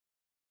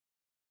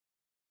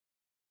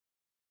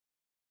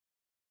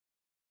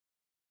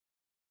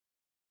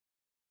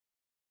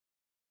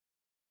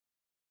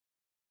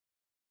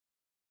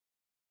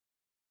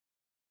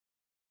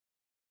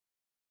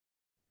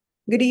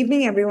Good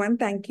evening, everyone.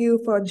 Thank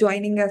you for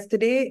joining us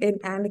today in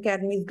An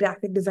Academy's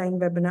graphic design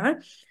webinar.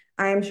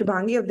 I am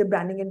Shubhangi of the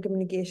Branding and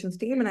Communications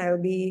team, and I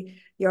will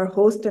be your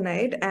host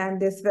tonight.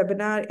 And this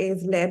webinar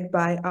is led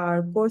by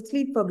our course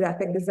lead for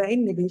graphic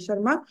design, Nidhi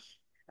Sharma.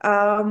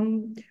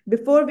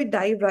 Before we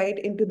dive right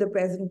into the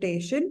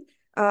presentation,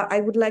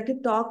 I would like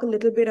to talk a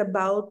little bit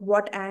about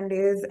what AND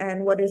is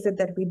and what is it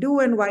that we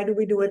do and why do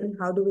we do it and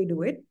how do we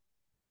do it.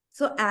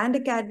 So And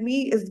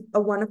Academy is a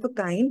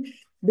one-of-a-kind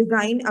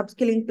design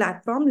upskilling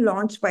platform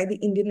launched by the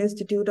Indian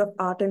Institute of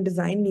Art and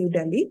Design, New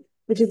Delhi,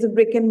 which is a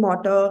brick and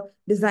mortar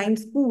design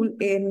school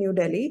in New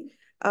Delhi.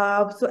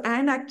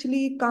 And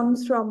actually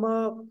comes from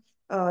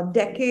a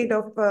decade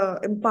of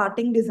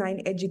imparting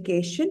design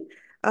education.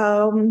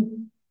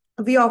 Um,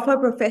 we offer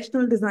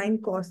professional design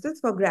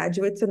courses for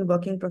graduates and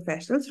working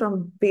professionals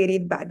from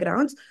varied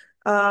backgrounds.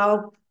 Uh,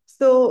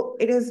 so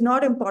it is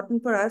not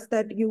important for us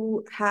that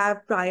you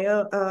have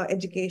prior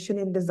education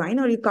in design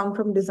or you come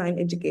from design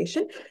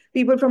education.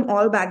 People from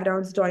all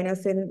backgrounds join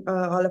us in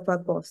all of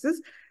our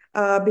courses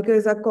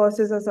because our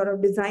courses are sort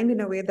of designed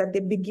in a way that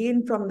they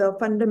begin from the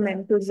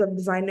fundamentals of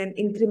design and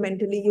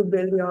incrementally you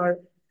build your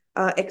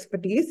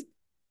expertise.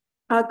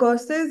 Our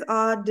courses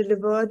are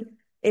delivered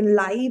in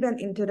live and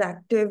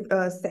interactive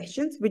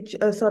sessions, which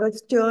sort of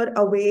steer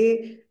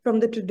away from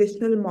the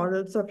traditional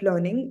models of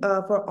learning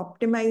for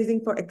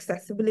optimizing for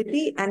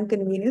accessibility and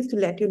convenience to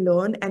let you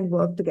learn and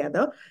work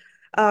together.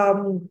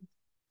 Um,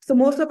 so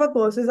most of our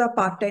courses are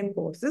part-time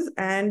courses,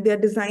 and they're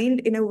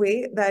designed in a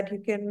way that you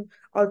can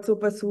also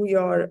pursue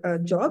your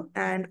job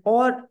and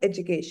or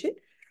education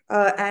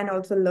and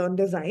also learn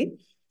design.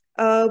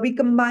 We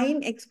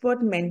combine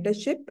expert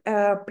mentorship,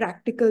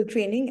 practical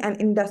training,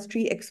 and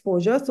industry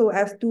exposure so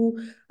as to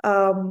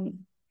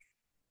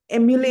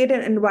emulate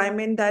an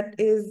environment that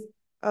is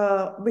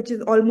which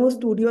is almost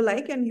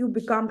studio-like, and you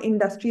become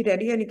industry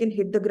ready and you can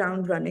hit the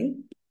ground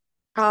running.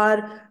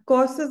 Our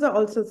courses are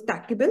also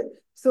stackable,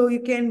 so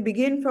you can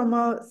begin from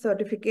a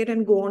certificate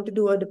and go on to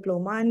do a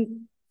diploma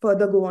and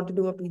further go on to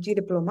do a PG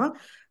diploma.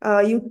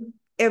 You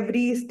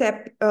every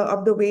step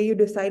of the way you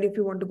decide if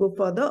you want to go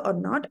further or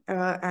not,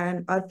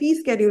 and our fee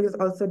schedule is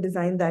also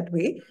designed that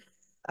way.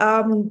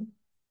 Um,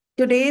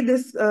 Today,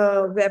 this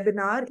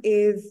webinar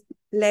is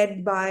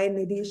led by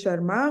Nidhi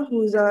Sharma,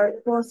 who's our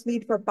course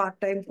lead for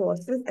part-time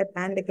courses at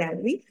And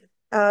Academy.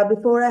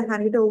 Before I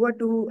hand it over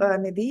to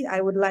Nidhi, I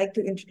would like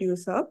to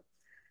introduce her.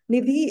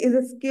 Nidhi is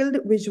a skilled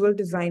visual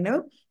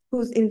designer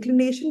whose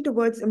inclination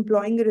towards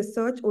employing a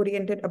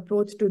research-oriented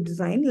approach to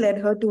design led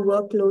her to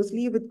work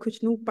closely with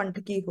Kushnu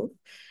Pantakiho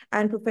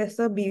and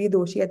Professor B.V.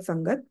 Doshi at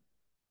Sangat.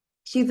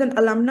 She's an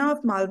alumna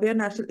of Malviya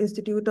National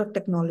Institute of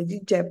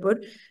Technology,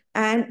 Jaipur,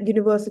 and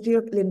University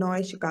of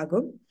Illinois,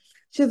 Chicago.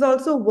 She's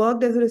also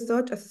worked as a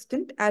research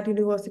assistant at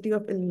University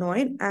of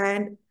Illinois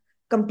and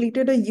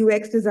completed a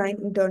UX design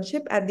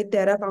internship at the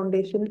Terra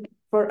Foundation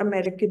for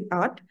American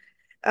Art.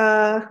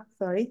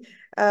 Sorry.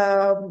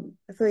 So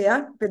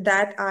yeah, with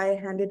that, I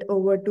hand it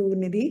over to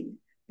Nidhi.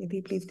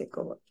 Nidhi, please take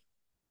over.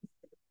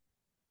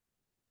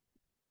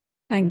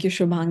 Thank you,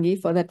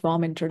 Shubhangi, for that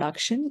warm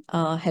introduction.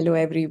 Hello,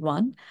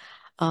 everyone.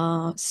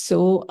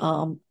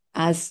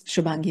 As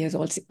Shubhangi has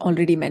also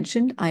already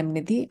mentioned, I'm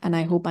Nidhi, and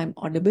I hope I'm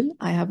audible.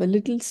 I have a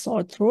little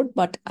sore throat,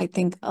 but I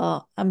think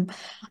I'm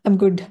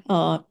good,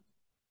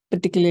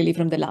 particularly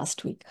from the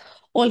last week.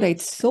 All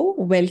right, so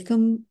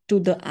welcome to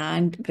the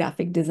AND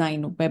graphic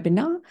design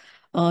webinar.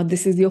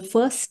 This is your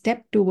first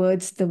step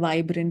towards the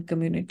vibrant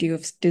community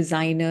of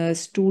designers,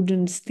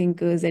 students,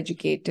 thinkers,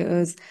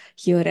 educators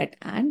here at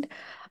AND.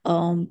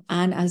 And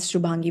as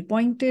Shubhangi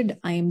pointed,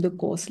 I am the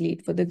course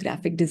lead for the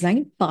graphic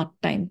design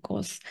part-time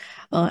course.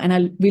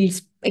 We'll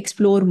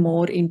explore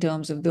more in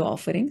terms of the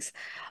offerings.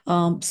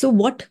 So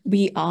what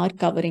we are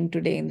covering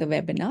today in the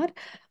webinar,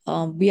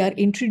 we are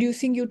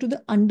introducing you to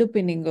the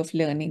underpinning of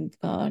learning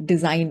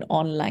design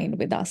online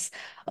with us.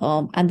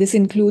 And this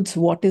includes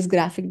what is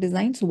graphic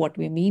design, so what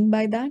we mean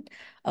by that,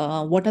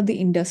 what are the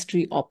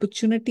industry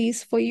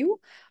opportunities for you,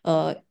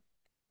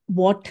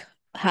 what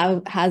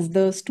has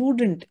the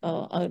student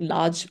a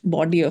large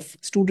body of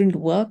student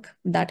work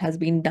that has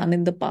been done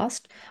in the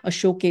past, a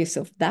showcase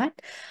of that,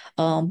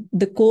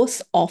 the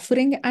course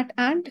offering at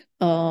and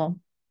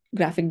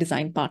graphic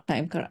design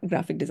part-time,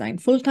 graphic design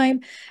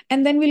full-time,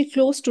 and then we'll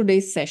close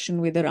today's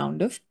session with a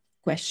round of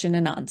question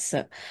and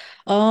answer.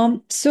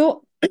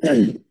 So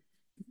I'm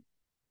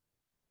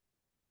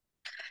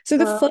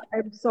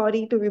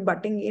sorry to be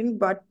butting in,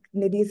 but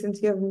Nidhi,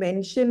 since you have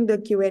mentioned the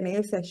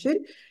Q&A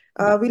session,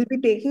 we'll be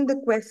taking the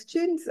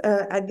questions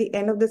at the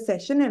end of the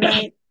session, and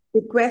I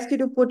request you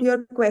to put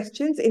your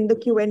questions in the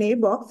Q&A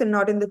box and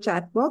not in the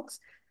chat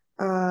box.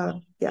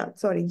 Yeah,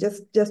 sorry,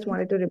 just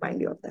wanted to remind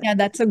you of that. Yeah,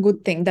 that's a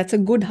good thing. That's a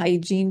good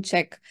hygiene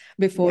check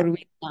before Yeah.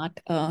 we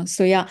start.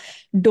 So yeah,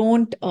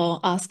 don't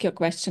ask your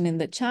question in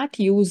the chat.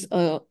 Use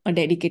a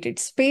dedicated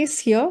space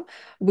here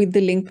with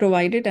the link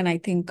provided, and I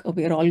think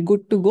we're all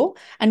good to go.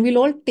 And we'll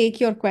all take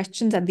your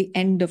questions at the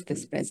end of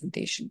this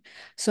presentation.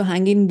 So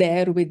hang in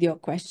there with your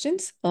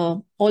questions.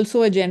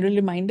 Also, a general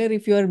reminder: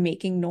 if you are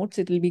making notes,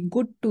 it will be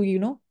good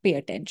to pay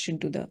attention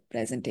to the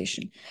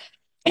presentation.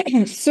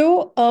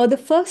 So the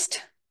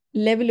first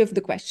level of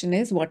the question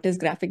is, what is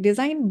graphic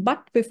design?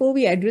 But before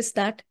we address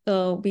that,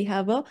 we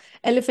have a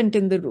elephant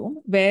in the room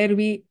where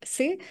we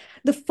say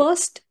the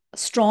first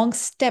strong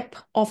step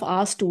of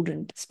our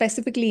student,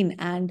 specifically in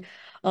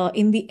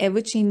the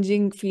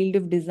ever-changing field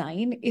of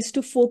design, is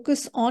to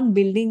focus on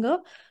building a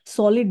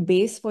solid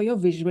base for your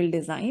visual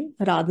design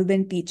rather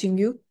than teaching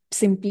you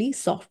simply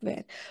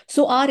software.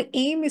 So our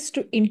aim is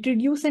to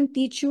introduce and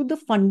teach you the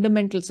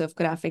fundamentals of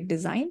graphic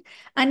design,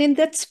 and in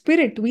that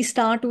spirit, we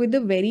start with the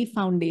very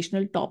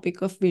foundational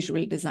topic of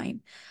visual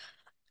design.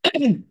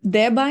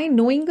 Thereby,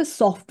 knowing the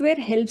software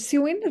helps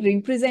you in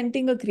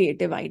representing a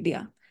creative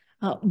idea.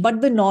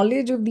 But the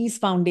knowledge of these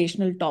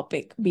foundational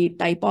topics, be it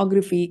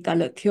typography,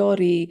 color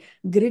theory,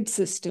 grid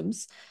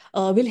systems,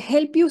 will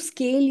help you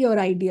scale your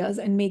ideas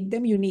and make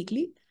them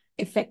uniquely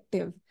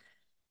effective.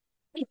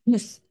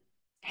 Yes.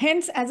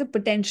 Hence, as a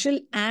potential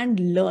and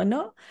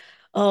learner,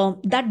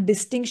 that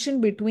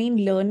distinction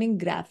between learning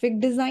graphic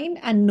design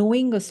and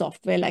knowing a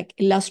software like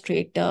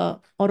Illustrator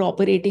or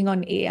operating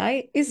on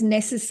AI is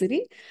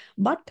necessary,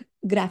 but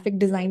graphic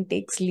design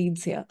takes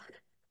leads here.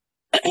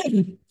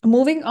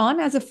 Moving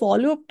on, as a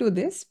follow-up to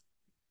this,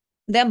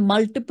 there are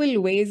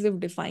multiple ways of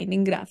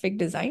defining graphic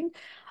design,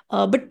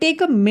 but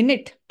take a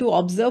minute to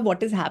observe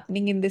what is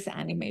happening in this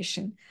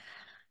animation.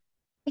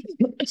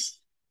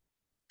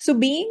 So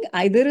being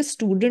either a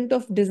student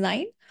of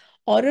design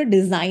or a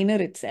designer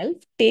itself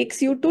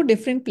takes you to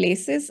different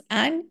places,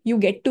 and you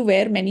get to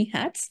wear many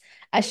hats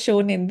as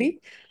shown in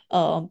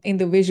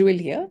the visual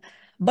here.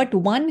 But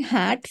one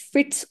hat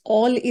fits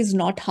all is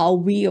not how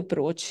we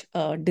approach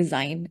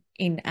design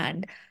in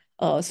and.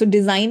 So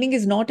designing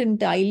is not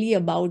entirely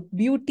about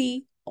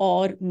beauty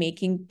or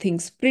making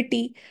things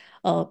pretty.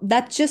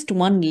 That's just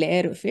one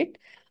layer of it.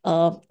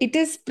 It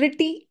is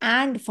pretty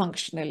and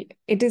functional.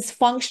 It is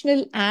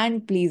functional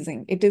and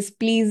pleasing. It is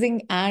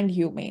pleasing and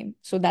humane.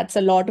 So that's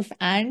a lot of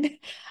and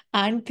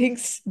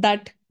things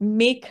that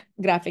make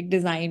graphic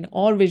design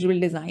or visual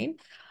design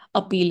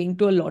appealing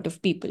to a lot of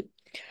people.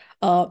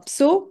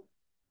 So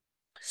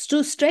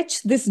to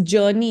stretch this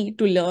journey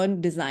to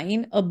learn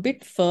design a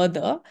bit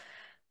further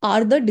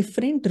are the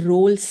different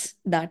roles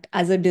that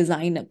as a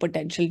designer,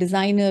 potential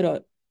designer, or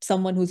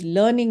someone who's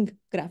learning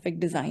graphic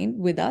design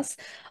with us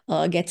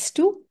gets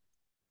to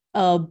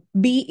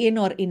be in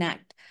or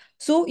enact.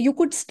 So you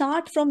could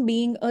start from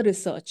being a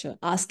researcher,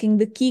 asking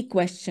the key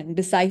question,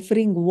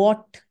 deciphering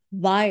what,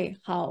 why,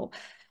 how.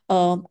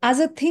 As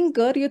a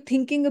thinker, you're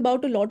thinking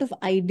about a lot of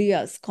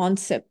ideas,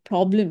 concept,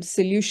 problems,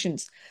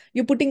 solutions.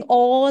 You're putting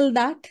all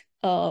that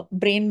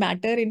brain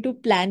matter into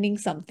planning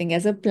something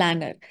as a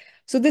planner.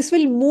 So this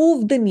will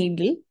move the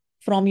needle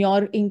from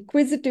your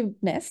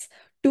inquisitiveness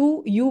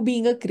to you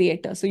being a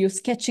creator. So you're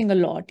sketching a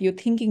lot, you're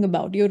thinking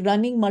about, you're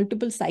running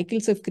multiple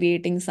cycles of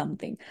creating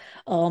something.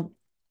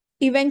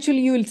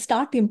 Eventually you will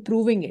start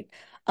improving it.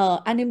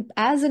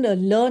 As a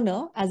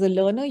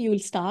learner, you will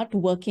start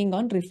working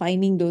on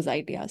refining those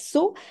ideas.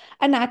 So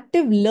an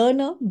active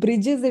learner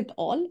bridges it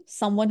all,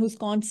 someone who's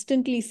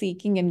constantly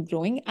seeking and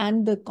growing,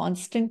 and the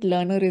constant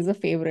learner is a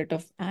favorite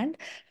of and.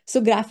 So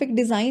graphic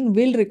design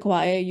will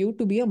require you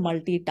to be a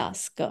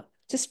multitasker.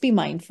 Just be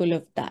mindful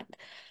of that.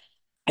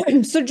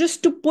 So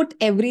just to put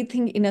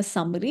everything in a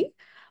summary,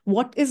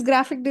 what is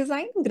graphic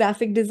design?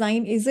 Graphic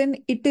design is an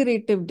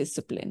iterative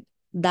discipline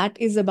that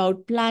is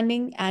about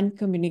planning and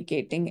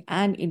communicating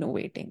and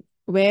innovating,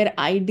 where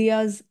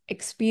ideas,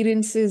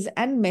 experiences,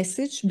 and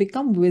message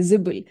become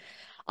visible,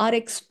 are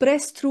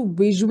expressed through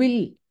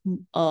visual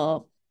uh,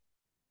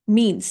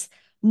 means,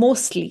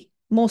 mostly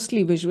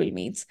visual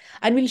means.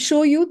 And we'll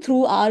show you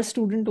through our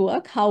student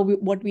work how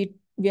what we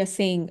are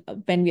saying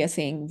when we are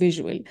saying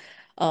visual.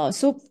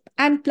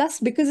 And plus,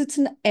 because it's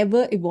an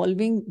ever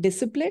evolving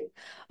discipline,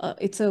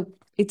 it's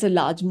a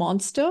large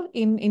monster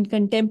in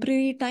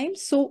contemporary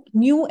times. So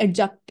new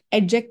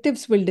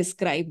adjectives will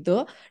describe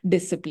the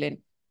discipline.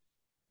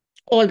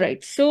 All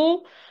right,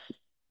 so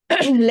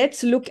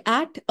let's look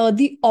at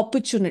the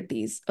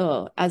opportunities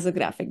as a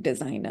graphic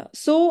designer.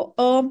 So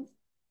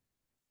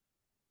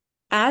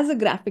as a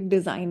graphic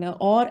designer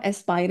or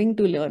aspiring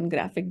to learn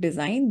graphic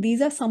design,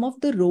 these are some of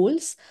the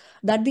roles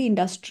that the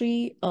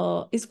industry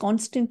is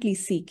constantly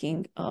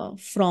seeking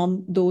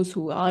from those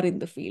who are in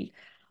the field.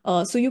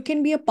 So you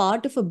can be a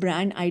part of a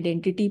brand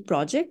identity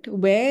project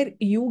where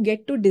you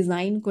get to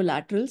design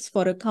collaterals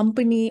for a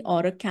company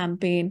or a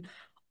campaign,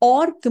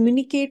 or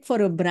communicate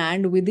for a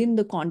brand within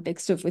the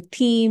context of a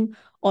theme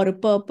or a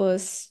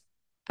purpose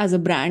as a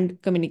brand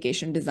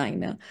communication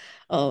designer.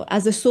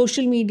 As a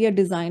social media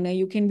designer,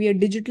 you can be a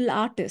digital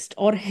artist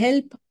or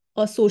help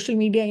a social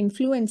media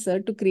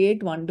influencer to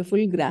create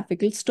wonderful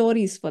graphical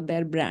stories for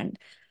their brand.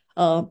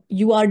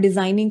 You are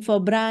designing for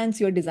brands,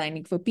 you're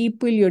designing for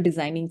people, you're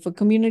designing for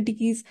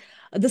communities.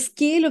 The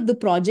scale of the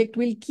project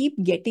will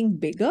keep getting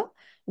bigger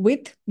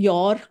with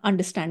your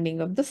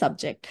understanding of the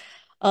subject.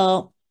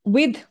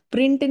 With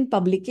print and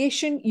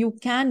publication, you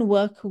can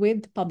work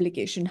with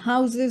publication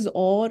houses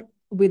or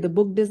with a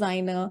book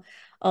designer,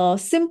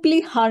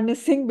 simply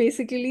harnessing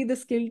basically the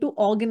skill to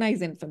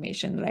organize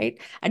information, right?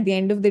 At the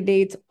end of the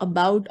day, it's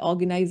about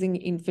organizing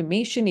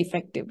information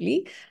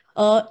effectively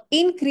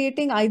in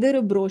creating either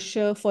a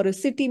brochure for a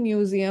city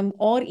museum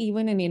or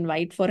even an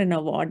invite for an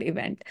award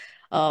event.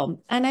 And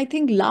I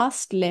think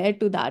last layer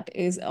to that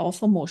is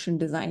of a motion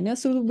designer.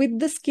 So with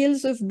the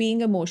skills of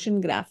being a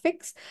motion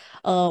graphics,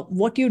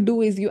 what you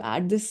do is you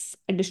add this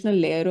additional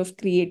layer of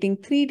creating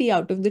 3D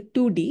out of the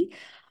 2D.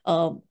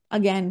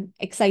 Again,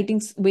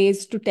 exciting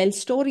ways to tell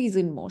stories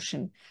in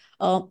motion.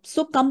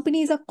 So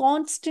companies are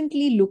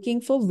constantly looking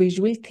for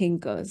visual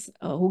thinkers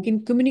who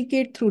can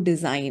communicate through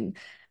design,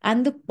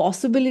 and the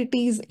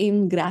possibilities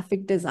in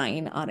graphic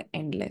design are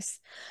endless.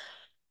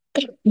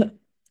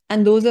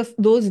 And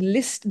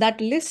that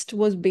list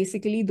was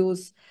basically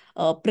those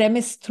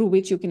premise through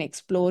which you can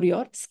explore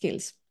your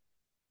skills.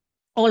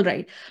 All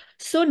right.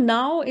 So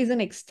now is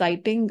an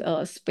exciting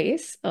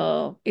space.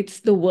 It's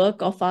the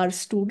work of our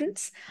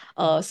students.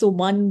 So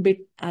one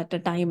bit at a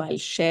time, I'll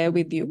share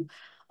with you.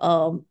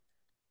 Um,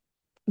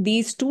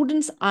 these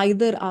students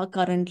either are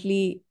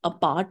currently a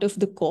part of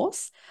the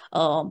course,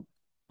 um,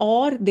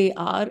 or they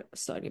are,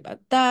 sorry about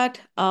that,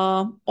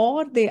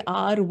 or they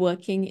are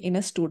working in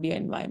a studio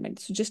environment.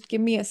 So just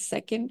give me a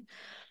second.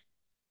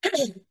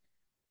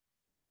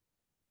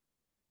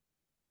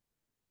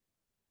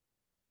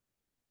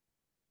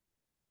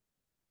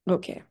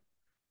 Okay.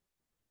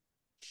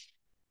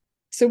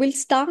 So we'll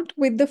start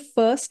with the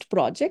first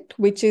project,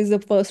 which is the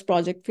first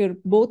project for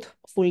both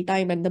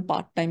full-time and the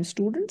part-time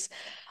students.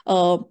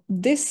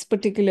 This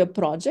particular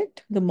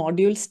project, the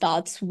module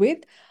starts with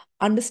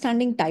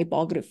understanding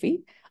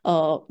typography,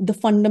 the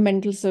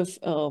fundamentals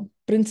of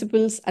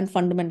principles and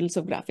fundamentals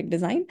of graphic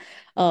design.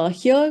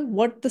 Here,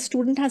 what the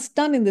student has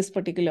done in this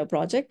particular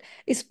project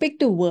is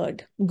picked a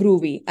word,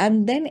 groovy,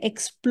 and then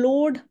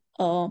explored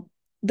the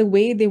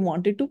way they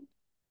wanted to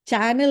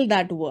channel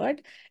that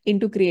word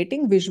into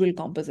creating visual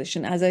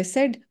composition. As I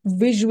said,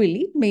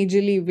 visually,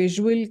 majorly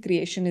visual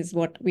creation is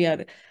what we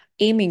are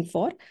aiming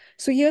for.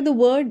 So here the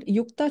word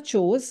Yukta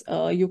chose.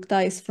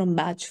 Yukta is from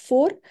batch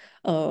 4,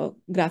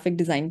 graphic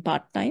design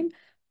part-time.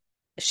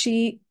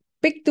 She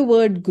picked the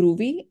word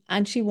groovy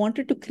and she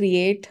wanted to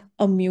create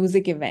a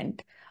music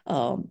event.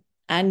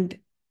 And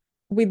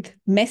with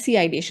messy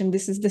ideation,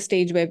 this is the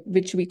stage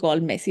which we call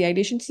messy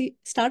ideation. She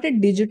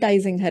started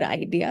digitizing her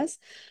ideas.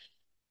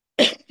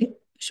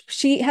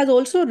 She has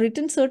also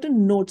written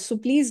certain notes. So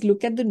please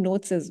look at the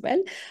notes as well,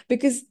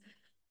 because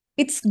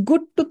it's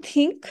good to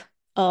think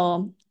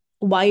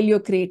while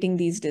you're creating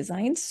these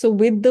designs. So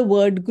with the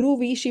word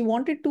groovy, she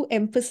wanted to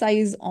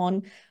emphasize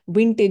on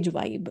vintage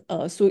vibe.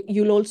 So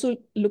you'll also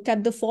look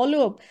at the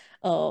follow-up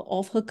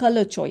of her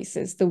color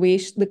choices, the way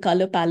the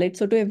color palette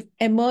sort of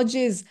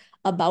emerges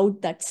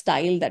about that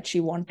style that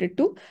she wanted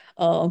to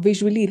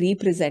visually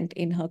represent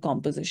in her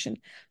composition.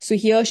 So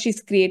here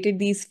she's created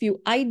these few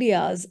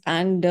ideas,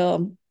 and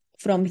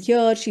from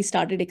here she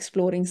started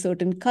exploring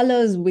certain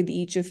colors with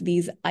each of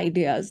these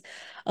ideas.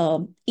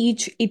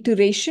 Each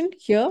iteration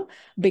here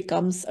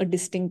becomes a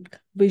distinct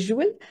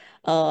visual.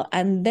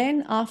 And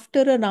then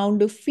after a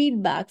round of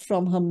feedback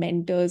from her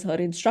mentors, her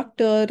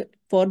instructor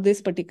for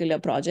this particular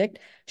project,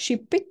 she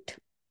picked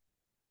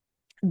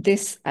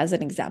this as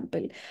an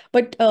example.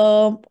 But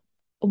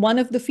one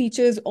of the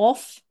features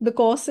of the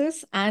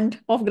courses and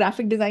of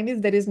graphic design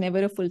is there is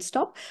never a full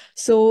stop.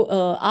 So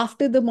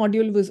after the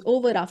module was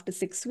over, after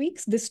 6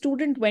 weeks, the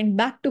student went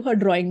back to her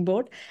drawing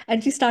board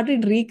and she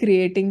started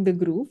recreating the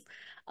groove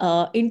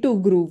into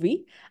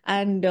groovy.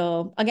 And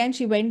again,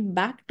 she went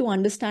back to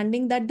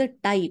understanding that the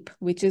type,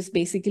 which is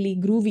basically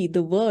groovy,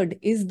 the word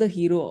is the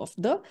hero of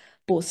the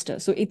poster.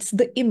 So it's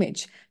the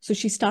image. So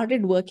she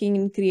started working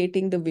in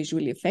creating the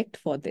visual effect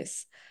for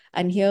this.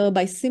 And here,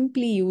 by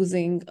simply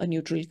using a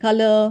neutral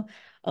color,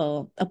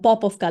 a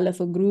pop of color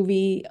for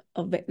groovy,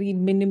 a very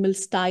minimal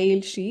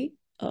style, she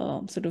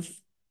sort of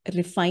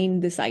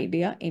refined this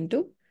idea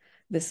into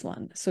this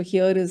one. So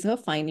here is her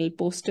final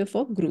poster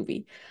for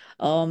groovy.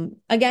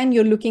 Again,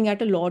 you're looking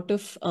at a lot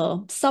of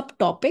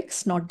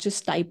subtopics, not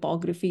just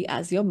typography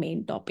as your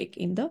main topic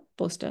in the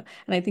poster.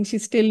 And I think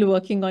she's still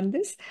working on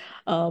this.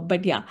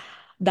 But yeah,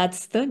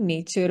 that's the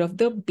nature of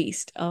the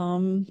beast.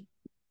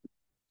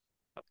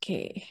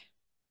 Okay.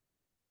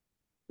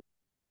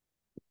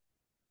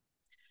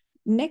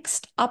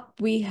 Next up,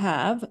 we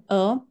have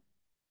a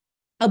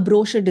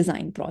brochure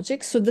design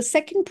project. So the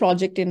second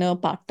project in a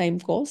part-time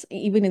course,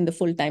 even in the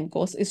full-time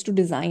course, is to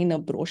design a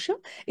brochure.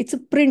 It's a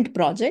print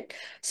project.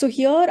 So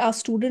here our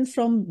student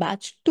from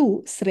batch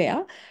 2,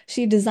 Sreya,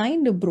 she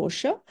designed a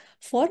brochure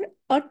for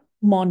a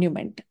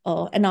monument,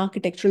 an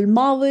architectural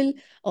marvel,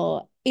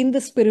 in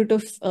the spirit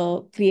of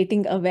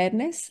creating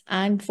awareness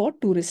and for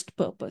tourist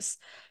purpose.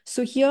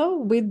 So here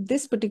with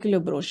this particular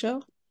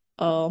brochure,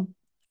 uh,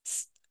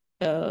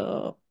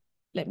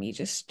 let me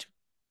just,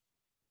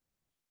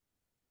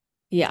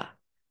 yeah.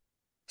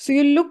 So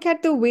you look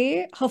at the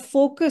way her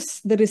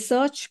focus, the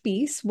research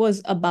piece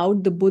was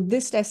about the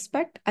Buddhist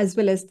aspect as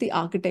well as the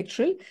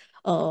architectural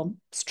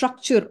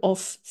structure of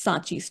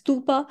Sanchi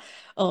Stupa.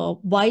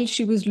 While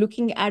she was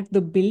looking at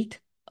the built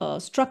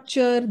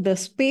structure, the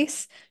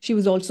space, she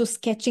was also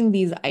sketching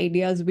these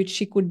ideas which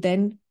she could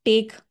then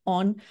take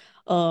on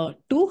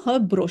to her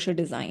brochure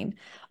design.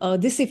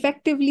 This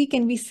effectively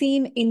can be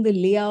seen in the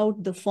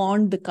layout, the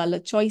font, the color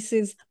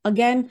choices.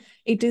 Again,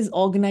 it is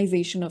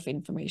organization of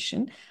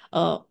information.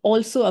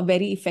 Also a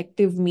very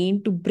effective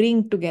mean to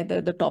bring together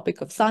the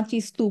topic of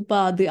Sanchi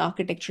Stupa, the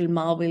architectural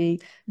marvel,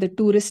 the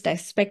tourist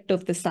aspect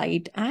of the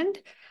site, and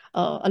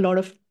a lot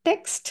of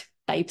text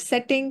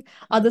typesetting,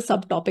 other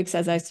subtopics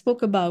as I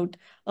spoke about,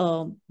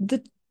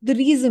 the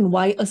reason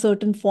why a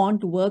certain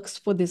font works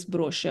for this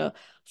brochure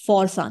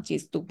for Sanchi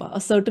Stupa,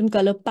 a certain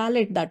color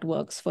palette that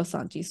works for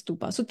Sanchi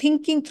Stupa. So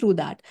thinking through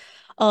that.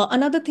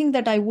 Another thing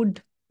that I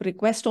would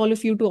request all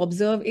of you to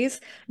observe is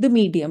the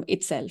medium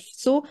itself.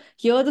 So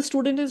here the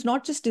student is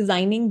not just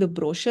designing the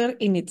brochure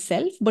in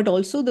itself, but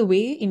also the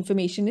way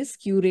information is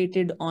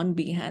curated on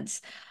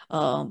Behance.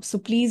 So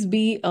please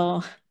be,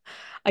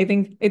 I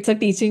think it's a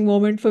teaching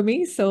moment for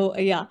me. So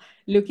yeah,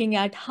 looking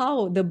at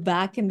how the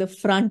back and the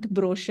front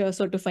brochure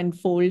sort of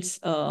unfolds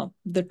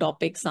the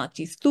topic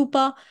Sanchi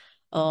Stupa,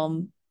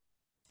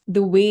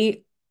 the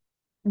way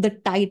the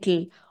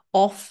title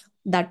of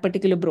that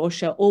particular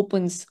brochure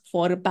opens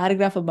for a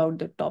paragraph about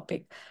the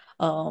topic,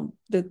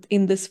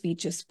 in this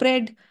feature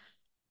spread,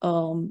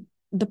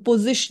 the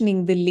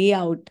positioning, the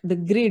layout, the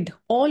grid,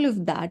 all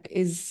of that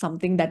is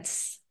something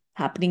that's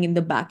happening in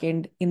the back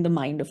end in the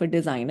mind of a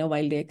designer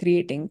while they're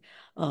creating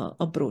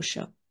a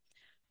brochure.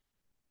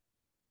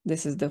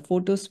 This is the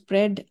photo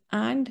spread,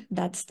 and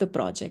that's the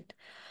project.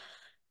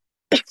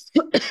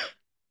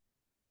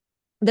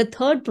 The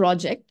third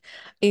project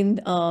in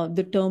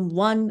the term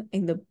one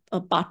in the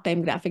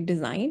part-time graphic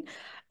design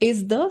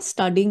is the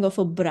studying of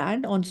a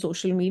brand on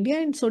social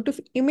media and sort of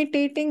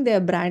imitating their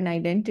brand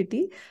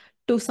identity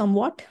to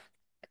somewhat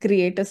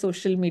create a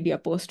social media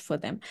post for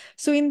them.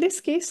 So in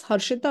this case,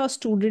 Harshita, a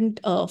student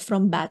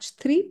from batch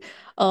 3,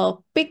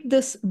 picked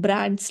this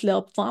brand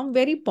Slurp Farm,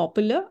 very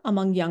popular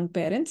among young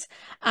parents,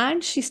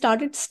 and she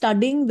started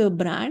studying the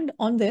brand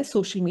on their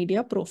social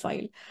media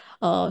profile.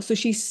 So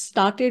she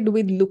started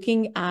with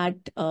looking at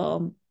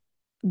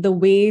the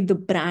way the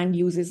brand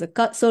uses a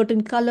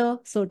certain color,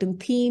 certain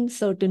theme,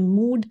 certain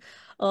mood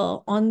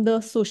on the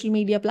social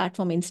media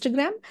platform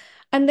Instagram.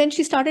 And then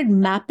she started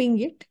mapping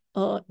it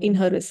in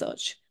her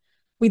research.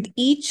 With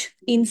each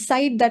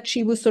insight that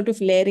she was sort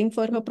of layering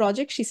for her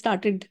project, she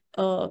started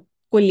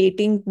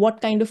collating what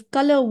kind of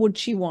color would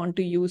she want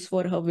to use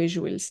for her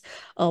visuals,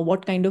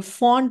 what kind of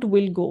font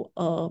will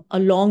go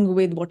along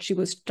with what she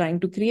was trying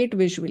to create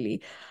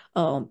visually.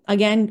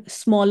 Again,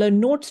 smaller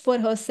notes for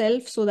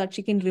herself so that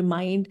she can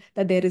remind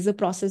that there is a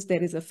process,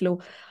 there is a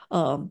flow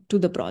to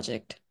the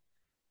project.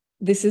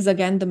 This is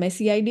again the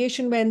messy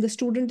ideation when the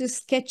student is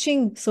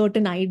sketching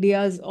certain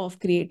ideas of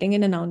creating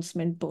an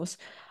announcement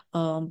post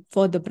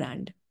for the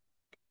brand.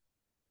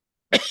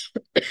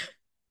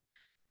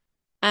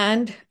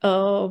 And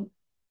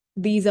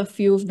these are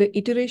few of the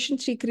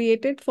iterations she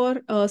created for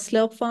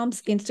Slurp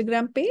Farm's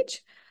Instagram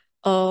page.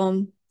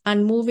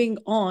 And moving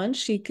on,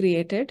 she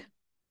created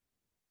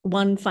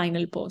one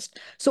final post.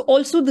 So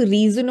also the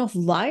reason of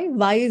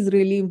why is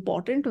really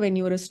important when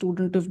you're a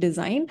student of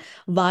design,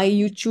 why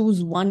you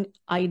choose one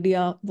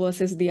idea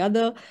versus the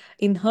other.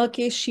 In her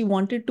case, she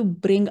wanted to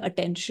bring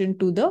attention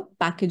to the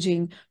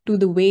packaging, to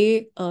the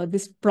way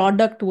this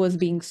product was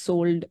being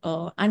sold,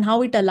 and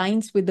how it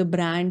aligns with the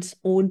brand's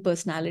own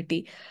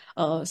personality.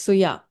 So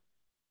yeah.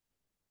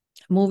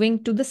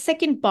 Moving to the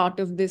second part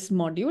of this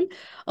module,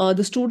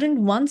 the student,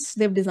 once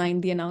they've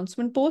designed the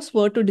announcement post,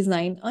 were to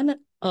design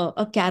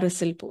a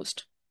carousel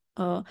post,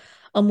 a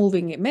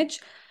moving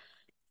image.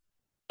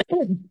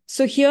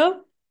 So here,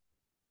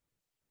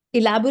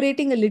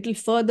 elaborating a little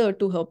further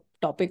to her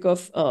topic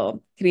of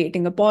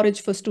creating a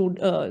porridge for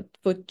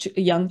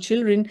young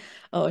children,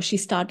 she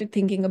started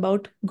thinking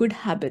about good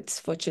habits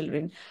for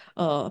children,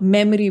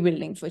 memory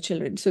building for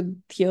children. So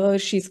here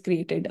she's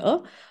created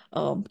a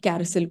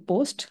carousel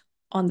post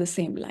on the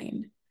same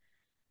line.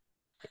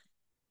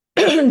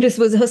 This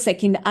was her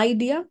second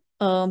idea.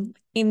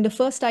 In the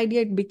first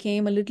idea, it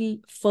became a little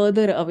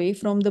further away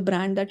from the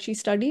brand that she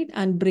studied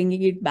and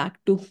bringing it back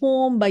to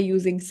home by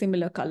using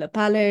similar color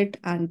palette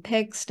and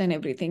text and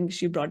everything.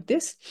 She brought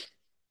this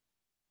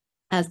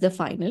as the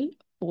final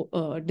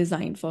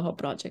design for her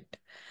project.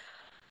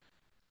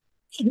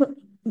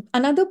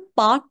 Another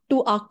part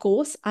to our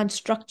course and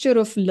structure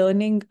of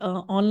learning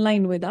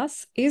online with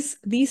us is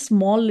these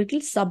small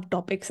little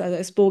subtopics as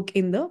I spoke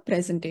in the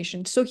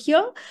presentation. So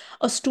here,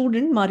 a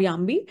student,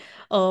 Mariambi,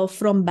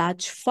 from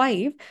batch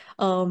 5,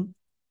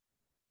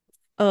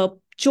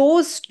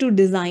 chose to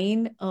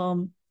design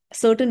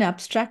certain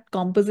abstract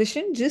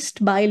composition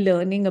just by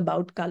learning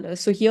about color.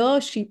 So here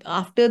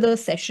after the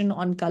session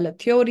on color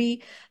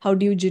theory, how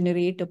do you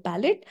generate a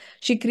palette?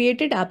 She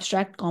created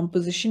abstract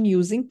composition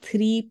using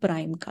 3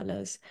 prime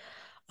colors.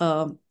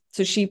 So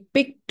she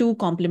picked 2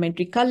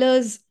 complementary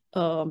colors,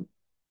 and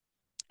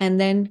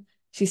then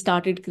she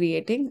started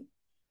creating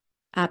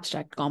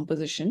abstract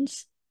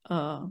compositions.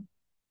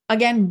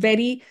 Again,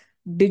 very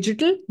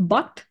digital,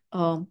 but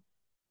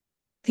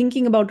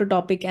thinking about a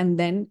topic and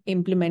then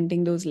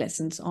implementing those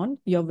lessons on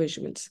your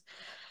visuals.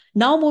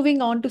 Now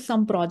moving on to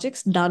some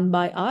projects done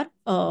by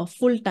our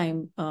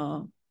full-time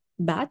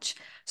batch.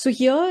 So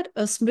here,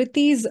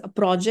 Smriti's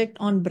project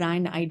on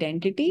brand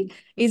identity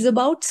is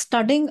about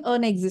studying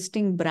an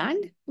existing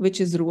brand,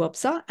 which is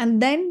Ruabsa,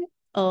 and then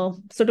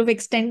sort of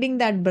extending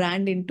that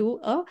brand into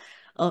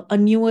a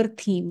newer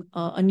theme,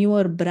 a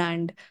newer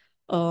brand.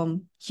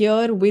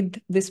 Here with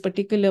this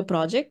particular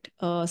project,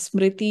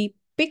 Smriti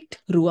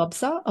picked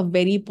Ruabsa, a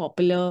very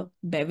popular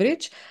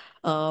beverage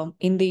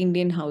in the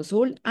Indian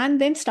household, and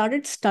then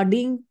started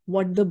studying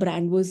what the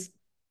brand was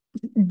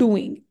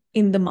doing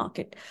in the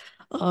market.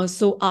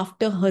 So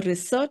after her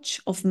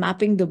research of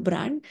mapping the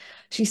brand,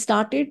 she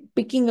started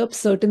picking up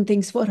certain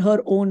things for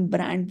her own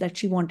brand that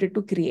she wanted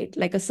to create,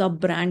 like a sub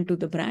brand to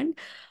the brand.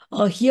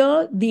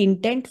 Here, the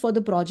intent for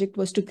the project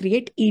was to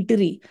create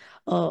eatery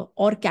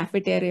or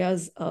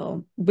cafeterias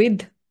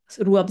with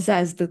Ruabza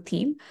as the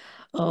theme,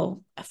 uh,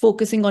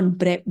 focusing on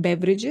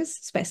beverages,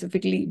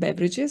 specifically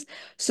beverages.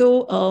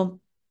 So,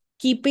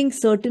 keeping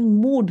certain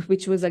mood,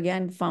 which was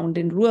again found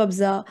in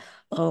Ruabza,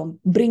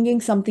 bringing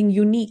something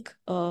unique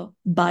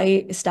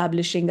by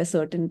establishing a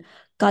certain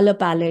color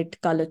palette,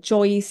 color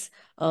choice,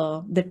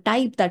 the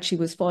type that she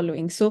was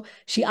following. So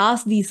she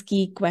asked these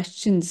key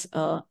questions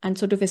and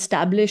sort of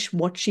established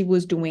what she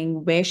was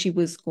doing, where she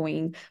was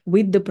going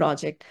with the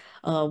project,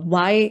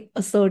 why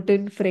a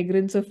certain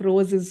fragrance of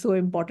rose is so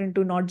important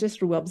to not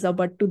just Ruabza,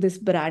 but to this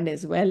brand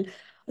as well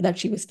that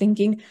she was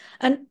thinking,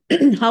 and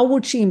how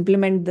would she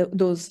implement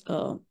those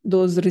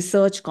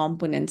research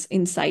components,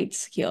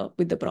 insights here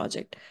with the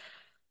project.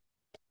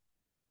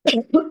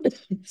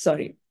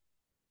 Sorry.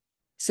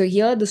 So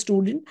here the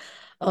student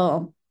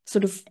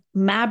sort of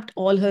mapped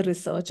all her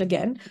research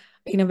again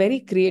in a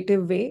very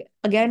creative way.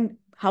 Again,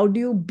 how do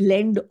you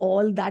blend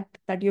all that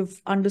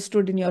you've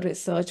understood in your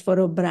research for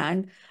a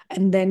brand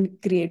and then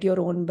create your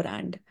own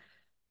brand?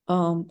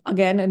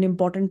 Again, an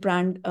important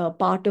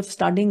part of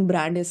studying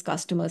brand is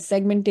customer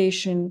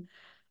segmentation,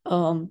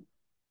 um,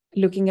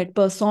 looking at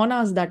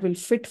personas that will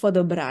fit for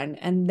the brand,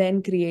 and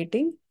then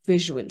creating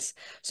visuals.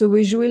 So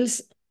visuals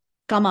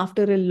come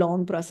after a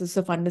long process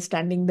of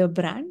understanding the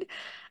brand.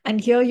 And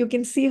here you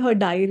can see her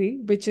diary,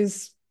 which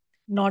is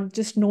not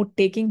just note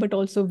taking, but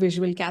also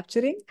visual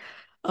capturing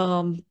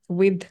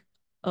with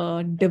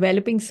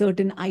developing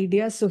certain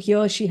ideas. So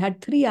here she had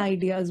 3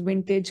 ideas: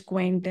 vintage,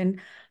 quaint, and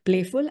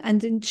playful.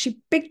 And then she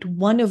picked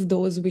one of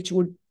those, which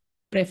would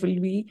preferably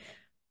be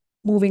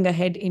moving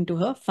ahead into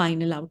her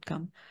final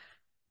outcome.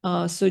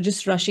 So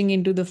just rushing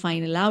into the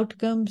final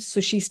outcome. So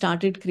she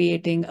started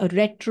creating a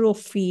retro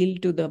feel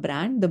to the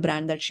brand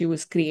that she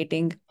was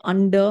creating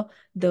under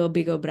the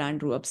bigger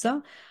brand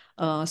Ruabsa.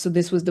 So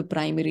this was the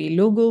primary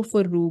logo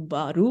for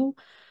Rubaru.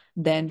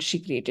 Then she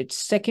created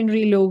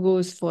secondary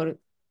logos for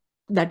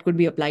that could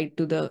be applied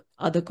to the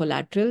other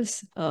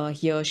collaterals.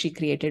 Here she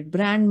created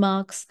brand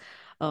marks.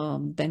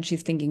 Then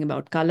she's thinking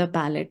about color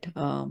palette.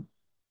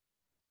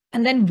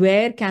 And then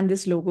where can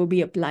this logo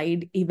be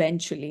applied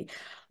eventually?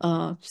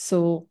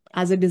 So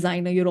as a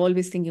designer, you're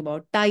always thinking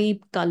about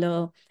type,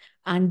 color,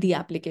 and the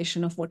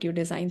application of what you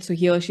design. So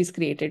here she's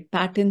created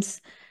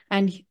patterns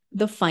and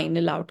the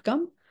final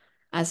outcome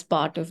as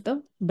part of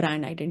the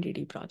brand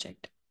identity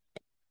project.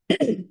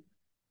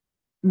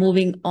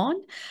 Moving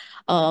on,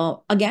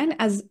 again,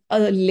 as a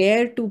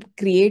layer to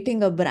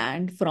creating a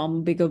brand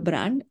from bigger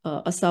brand,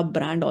 a sub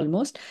brand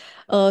almost,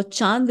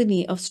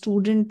 Chandni, a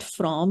student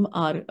from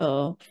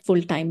our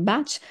full-time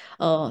batch,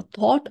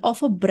 thought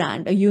of a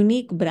brand, a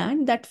unique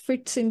brand that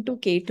fits into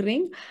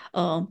catering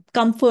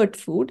comfort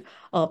food,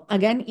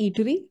 again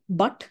eatery,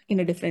 but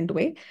in a different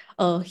way.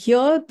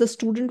 Here the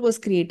student was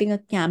creating a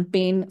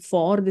campaign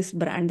for this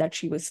brand that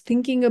she was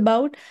thinking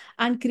about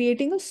and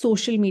creating a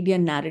social media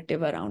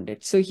narrative around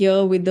it. So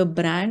here with the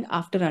brand,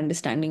 after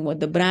understanding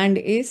what the brand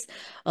is,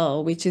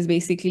 which is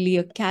basically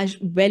a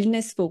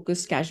wellness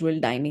focused casual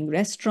dining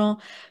restaurant,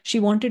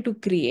 she wanted to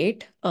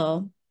create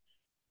a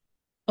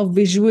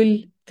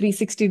visual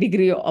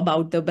 360-degree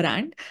about the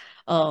brand.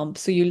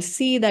 So you'll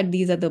see that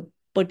these are the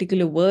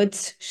particular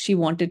words she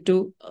wanted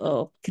to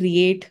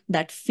create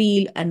that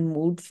feel and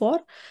mood for.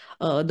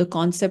 The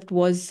concept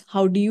was,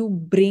 how do you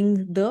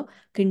bring the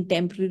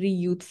contemporary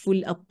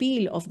youthful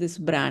appeal of this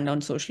brand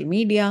on social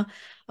media,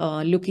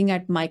 looking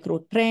at micro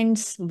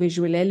trends,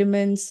 visual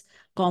elements,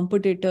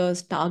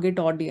 competitors, target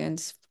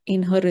audience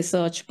in her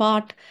research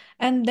part,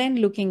 and then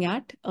looking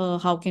at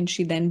how can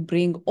she then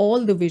bring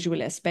all the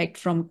visual aspect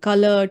from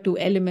color to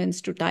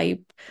elements to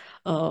type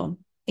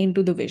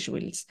into the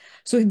visuals.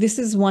 So this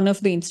is one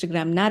of the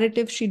Instagram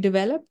narratives she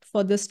developed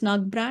for the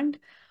Snug brand.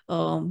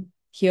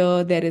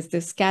 Here there is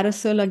this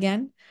carousel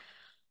again,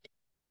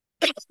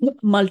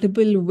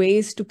 multiple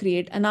ways to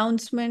create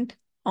announcement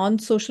on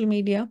social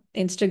media,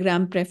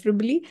 Instagram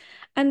preferably,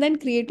 and then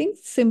creating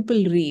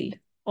simple reel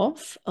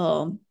of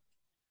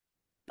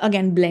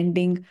again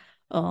blending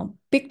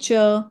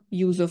picture,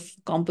 use of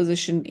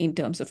composition in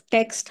terms of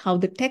text, how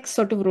the text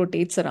sort of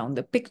rotates around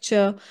the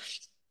picture.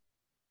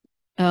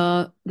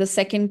 The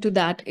second to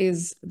that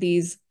is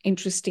these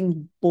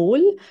interesting bowl.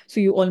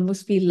 So you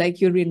almost feel like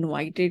you're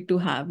invited to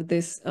have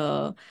this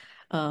rock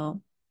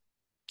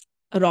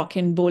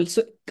and bowl.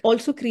 So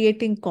also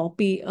creating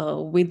copy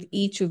with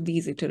each of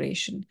these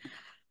iteration.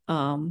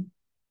 All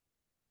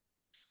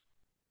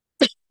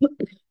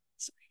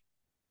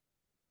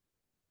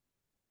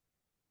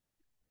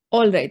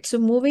right. So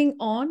moving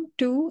on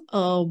to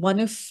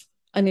one of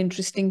an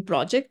interesting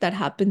project that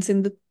happens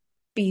in the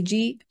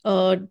PG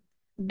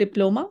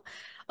diploma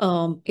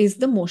is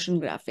the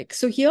motion graphics.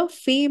 So here,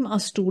 Fame, a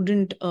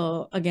student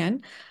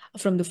again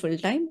from the full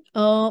time,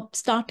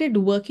 started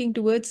working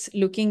towards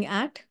looking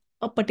at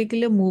a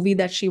particular movie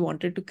that she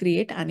wanted to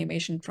create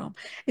animation from.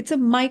 It's a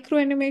micro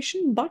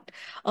animation, but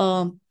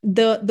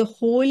the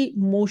whole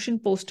motion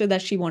poster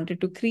that she wanted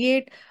to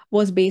create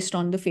was based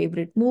on the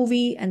favorite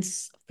movie and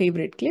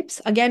favorite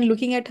clips. Again,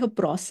 looking at her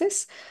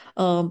process,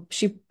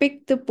 she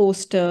picked the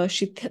poster.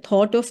 She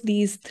thought of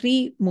these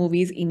three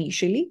movies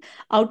initially,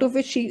 out of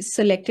which she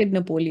selected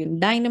Napoleon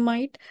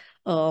Dynamite.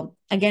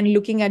 Again,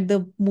 looking at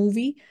the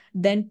movie,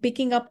 then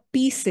picking up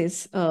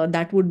pieces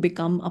that would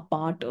become a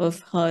part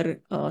of her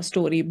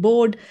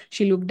storyboard.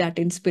 She looked at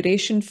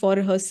inspiration for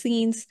her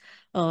scenes.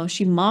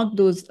 She marked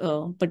those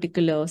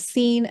particular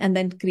scene and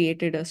then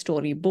created a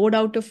storyboard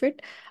out of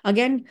it.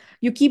 Again,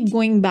 you keep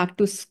going back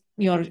to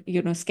your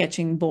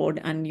sketching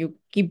board, and you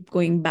keep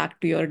going back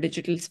to your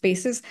digital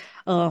spaces.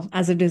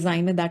 As a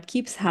designer, that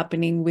keeps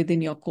happening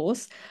within your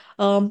course.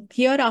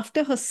 Here,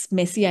 after her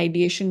messy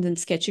ideations and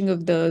sketching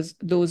of those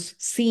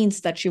scenes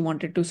that she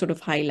wanted to sort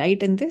of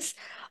highlight in this,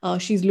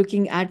 she's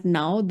looking at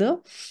now the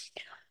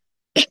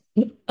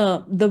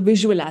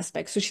visual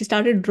aspects. So she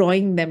started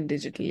drawing them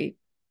digitally.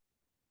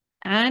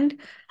 And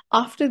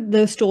after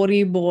the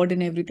storyboard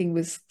and everything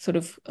was sort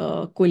of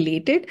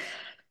collated,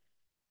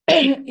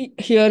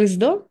 here is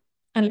the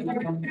and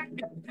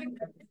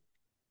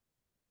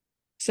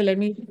so let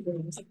me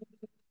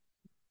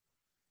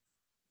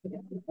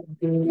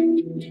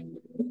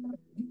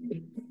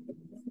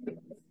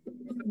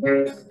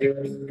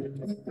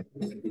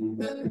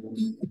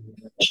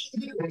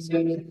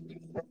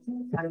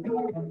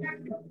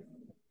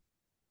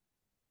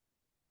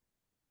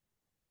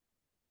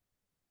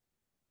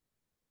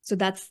so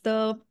that's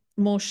the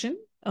motion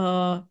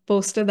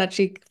poster that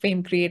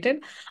Fame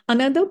created.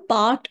 Another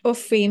part of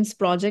Fame's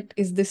project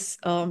is this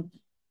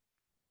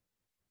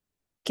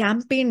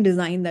campaign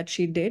design that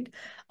she did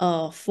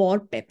for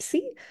Pepsi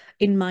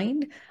in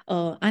mind.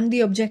 And the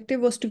objective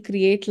was to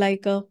create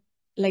like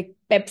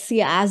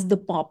Pepsi as the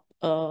pop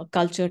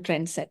culture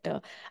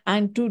trendsetter,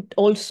 and to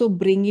also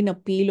bring in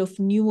appeal of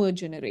newer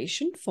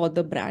generation for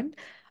the brand.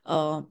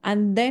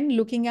 And then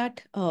looking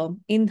at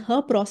in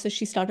her process,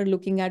 she started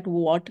looking at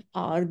what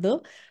are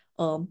the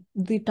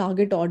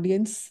target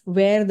audience,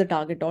 where the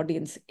target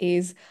audience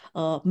is,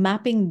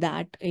 mapping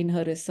that in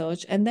her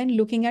research, and then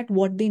looking at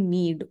what they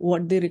need,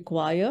 what they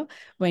require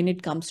when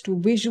it comes to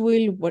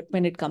visual,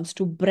 when it comes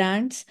to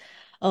brands.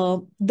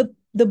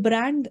 The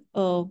brand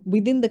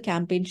within the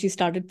campaign, she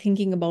started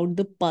thinking about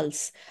the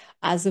pulse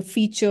as a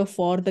feature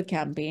for the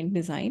campaign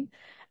design.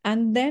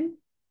 And then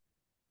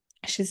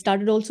she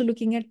started also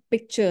looking at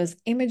pictures.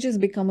 Images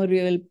become a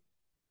real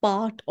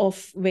part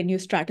of when you're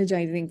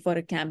strategizing for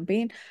a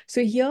campaign.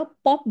 So here,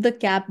 Pop the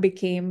Cap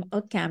became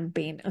a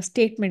campaign, a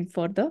statement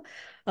for the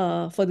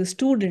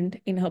student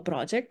in her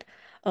project.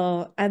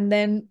 And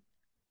then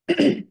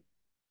it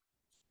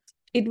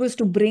was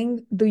to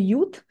bring the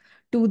youth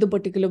to the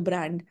particular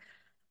brand.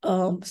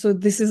 So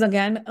this is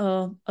again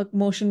a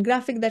motion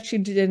graphic that she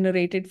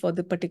generated for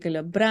the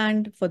particular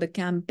brand, for the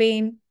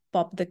campaign,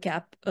 Pop the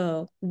Cap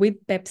with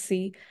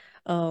Pepsi.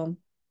 And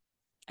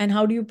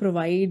how do you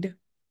provide,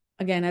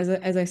 again,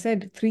 as I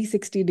said,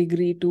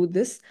 360-degree to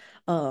this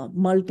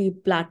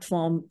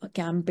multi-platform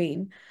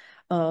campaign.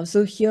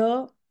 So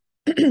here,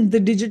 the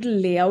digital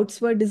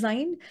layouts were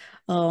designed,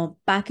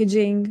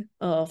 packaging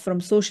from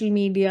social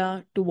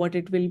media to what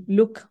it will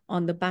look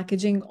on the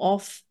packaging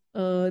of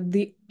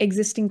the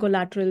existing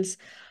collaterals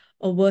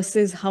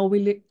versus how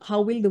will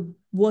the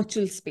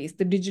virtual space,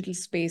 the digital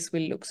space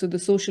will look. So the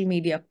social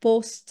media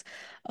posts,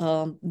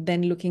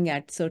 then looking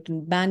at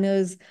certain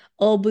banners,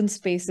 urban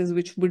spaces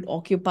which would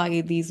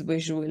occupy these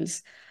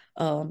visuals,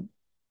 um,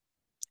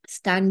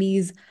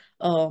 standees,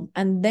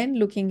 and then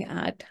looking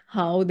at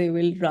how they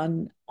will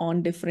run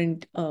on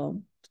different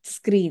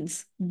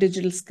screens,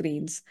 digital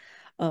screens,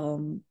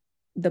 um,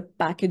 the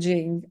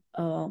packaging,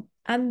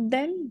 and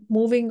then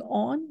moving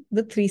on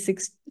the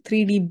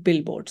 3D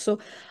billboard. So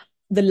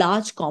the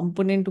large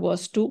component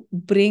was to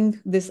bring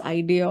this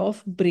idea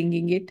of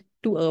bringing it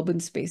to urban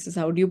spaces?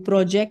 How do you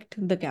project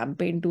the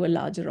campaign to a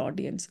larger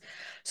audience?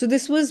 So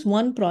this was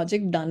one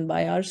project done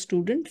by our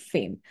student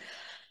Fame.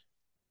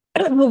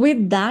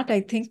 With that,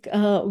 I think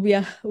we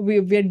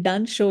are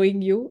done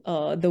showing you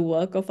the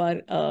work of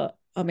our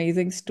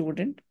amazing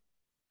student.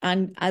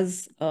 And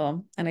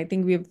and I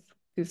think we've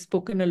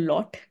spoken a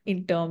lot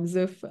in terms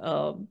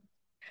of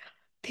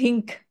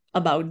think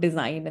about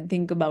design and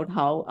think about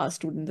how our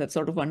students have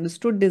sort of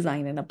understood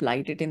design and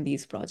applied it in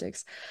these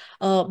projects.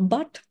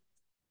 But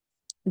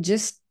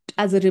just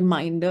as a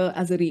reminder,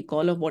 as a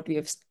recall of what we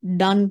have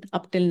done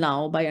up till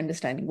now by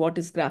understanding what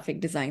is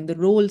graphic design, the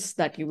roles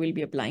that you will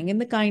be applying, and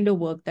the kind of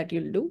work that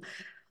you'll do.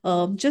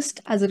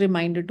 Just as a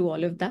reminder to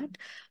all of that,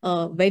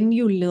 when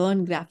you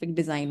learn graphic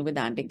design with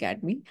Ant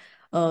Academy,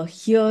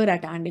 here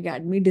at Ant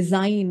Academy,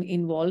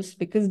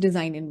 because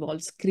design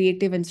involves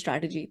creative and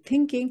strategy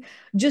thinking,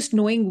 just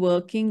knowing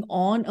working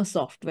on a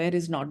software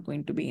is not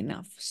going to be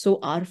enough. So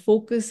our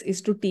focus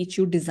is to teach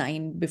you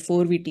design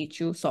before we teach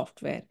you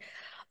software.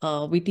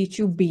 We teach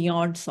you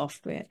beyond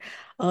software.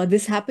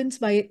 This happens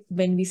by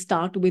when we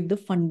start with the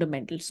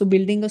fundamentals. So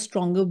building a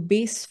stronger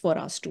base for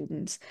our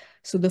students.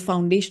 So the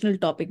foundational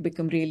topic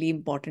become really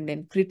important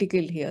and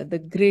critical here. The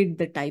grid,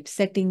 the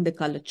typesetting, the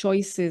color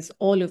choices,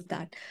 all of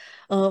that.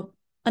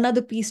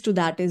 Another piece to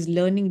that is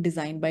learning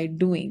design by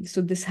doing.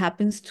 So this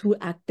happens through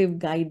active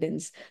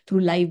guidance, through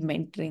live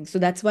mentoring. So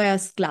that's why our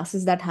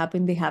classes that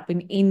happen, they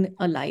happen in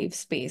a live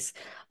space,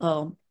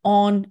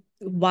 on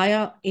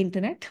via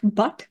internet,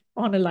 but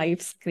on a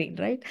live screen,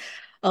 right?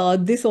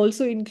 This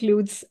also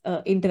includes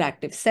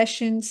interactive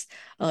sessions.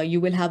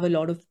 You will have a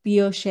lot of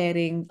peer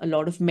sharing, a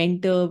lot of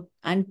mentor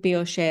and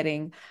peer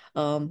sharing,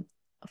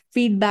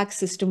 feedback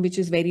system, which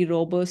is very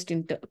robust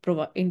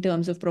in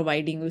terms of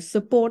providing you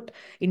support,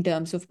 in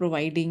terms of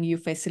providing you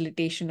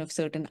facilitation of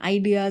certain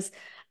ideas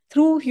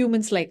through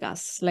humans like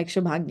us, like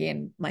Shubhangi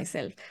and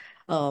myself.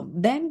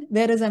 Then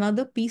there is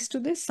another piece to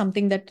this,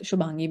 something that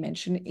Shubhangi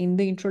mentioned in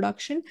the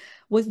introduction,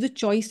 was the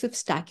choice of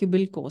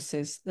stackable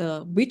courses,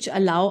 which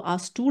allow our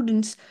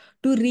students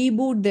to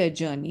reboot their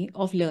journey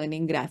of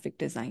learning graphic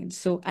design.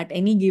 So at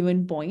any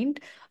given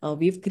point,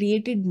 we've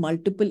created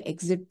multiple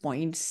exit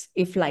points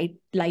if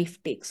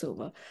life takes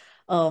over.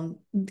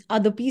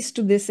 Other piece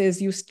to this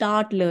is you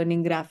start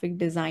learning graphic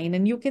design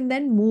and you can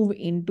then move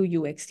into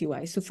UX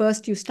UI. So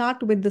first you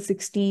start with the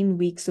 16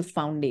 weeks of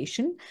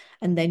foundation,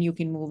 and then you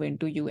can move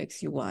into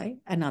UX UI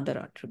and other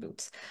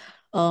attributes.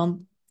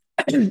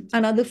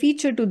 Another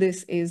feature to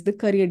this is the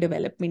career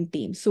development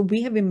team. So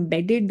we have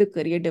embedded the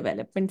career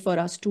development for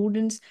our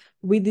students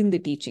within the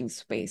teaching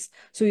space.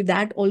 So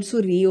that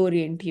also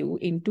reorient you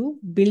into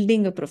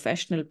building a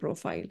professional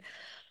profile.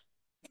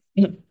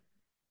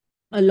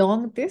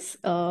 Along this,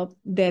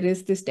 there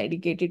is this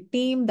dedicated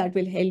team that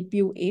will help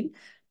you in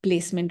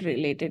placement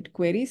related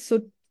queries.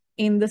 So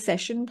in the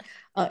session,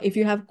 if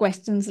you have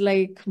questions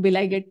like, will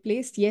I get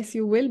placed? Yes,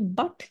 you will,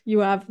 but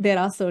there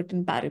are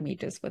certain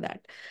parameters for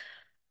that.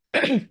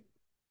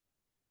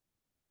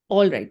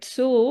 All right.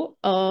 So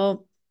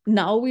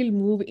now we'll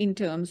move in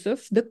terms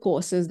of the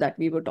courses that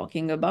we were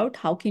talking about.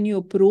 How can you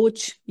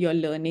approach your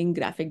learning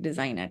graphic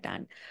design at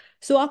hand?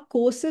 So our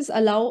courses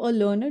allow a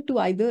learner to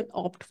either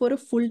opt for a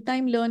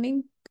full-time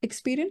learning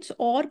experience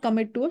or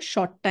commit to a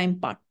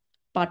short-time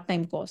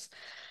part-time course.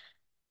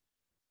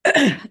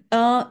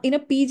 In a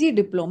PG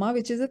diploma,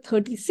 which is a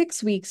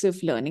 36 weeks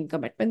of learning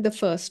commitment, the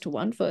first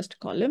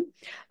column,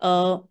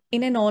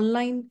 in an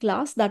online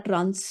class that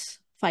runs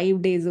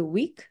 5 days a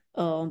week,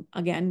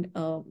 again,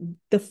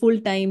 the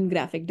full-time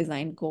graphic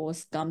design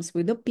course comes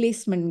with a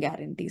placement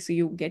guarantee. So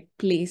you get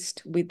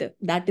placed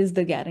that is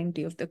the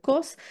guarantee of the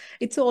course.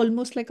 It's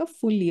almost like a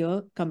full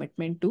year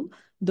commitment to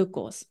the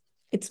course.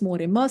 It's more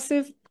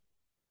immersive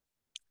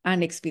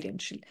and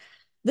experiential.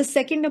 The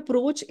second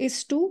approach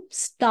is to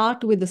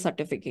start with the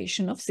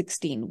certification of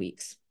 16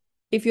 weeks.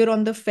 If you're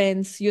on the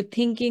fence, you're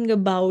thinking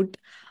about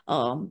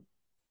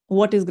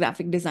what is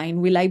graphic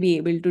design? Will I be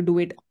able to do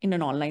it in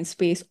an online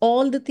space?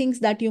 All the things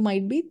that you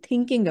might be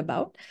thinking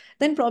about,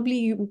 then probably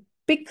you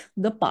pick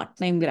the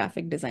part-time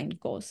graphic design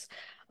course.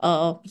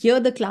 Here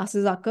the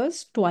classes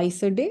occurs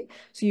twice a day.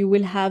 So you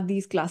will have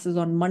these classes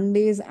on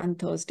Mondays and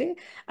Thursday.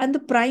 And the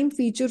prime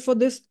feature for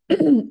this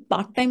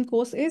part-time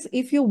course is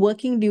if you're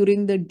working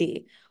during the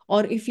day,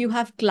 or if you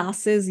have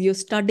classes, you're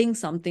studying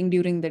something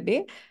during the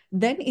day,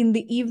 then in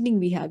the evening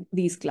we have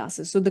these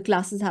classes. So the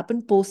classes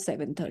happen post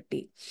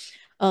 7:30.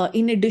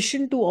 In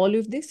addition to all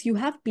of this, you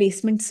have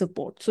placement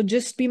support. So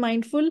just be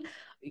mindful,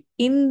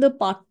 in the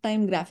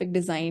part-time graphic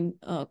design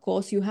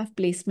course, you have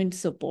placement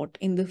support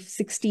in the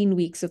 16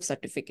 weeks of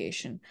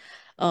certification.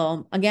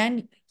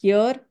 Again,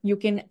 here you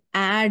can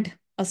add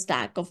a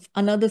stack of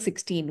another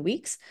 16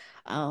 weeks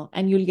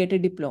and you'll get a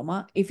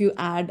diploma. If you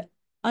add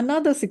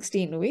another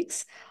 16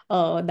 weeks,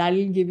 that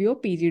will give you a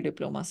PG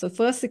diploma. So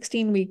first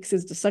 16 weeks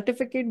is the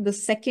certificate, the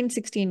second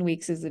 16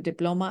 weeks is the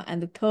diploma,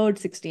 and the third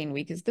 16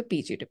 week is the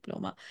PG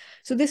diploma.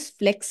 So this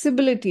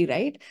flexibility,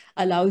 right,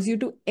 allows you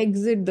to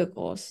exit the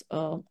course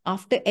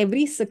after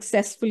every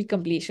successful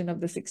completion of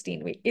the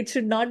 16 week. It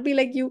should not be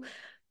like you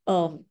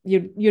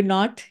You're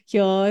not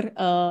here,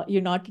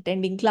 you're not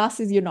attending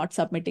classes, you're not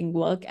submitting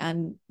work,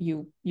 and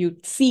you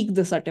seek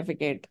the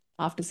certificate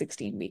after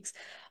 16 weeks.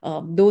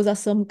 Those are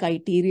some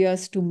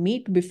criterias to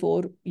meet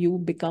before you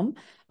become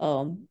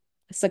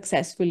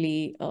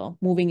successfully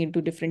moving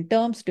into different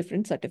terms,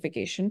 different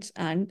certifications,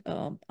 and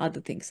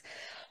other things.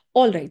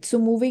 All right, so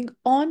moving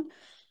on,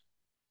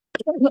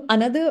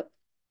 another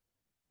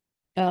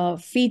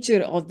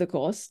feature of the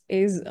course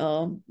is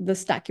the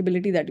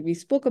stackability that we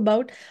spoke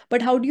about.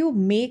 But how do you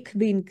make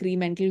the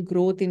incremental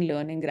growth in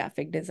learning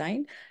graphic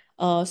design?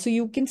 So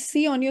you can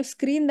see on your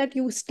screen that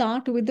you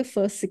start with the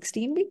first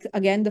 16 weeks.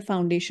 Again, the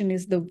foundation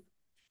is the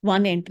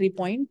one entry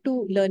point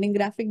to learning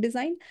graphic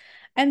design.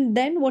 And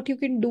then what you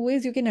can do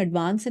is you can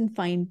advance and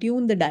fine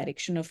tune the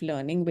direction of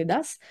learning with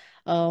us,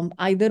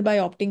 either by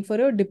opting for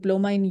a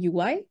diploma in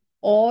UI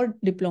or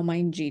diploma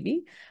in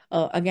GD.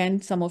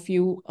 Again, some of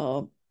you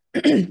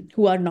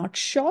who are not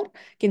sure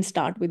can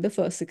start with the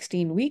first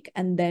 16 week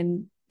and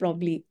then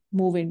probably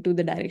move into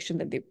the direction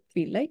that they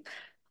feel like.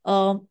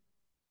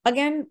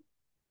 Again,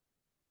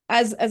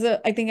 as a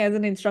I think as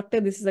an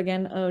instructor, this is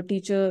again a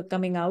teacher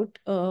coming out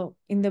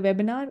in the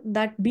webinar,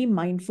 that be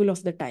mindful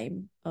of the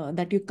time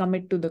that you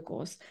commit to the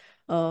course.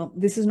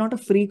 This is not a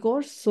free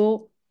course,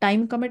 so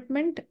time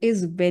commitment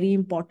is very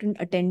important.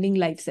 Attending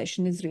live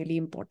session is really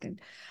important.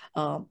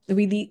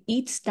 With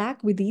each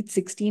stack, with each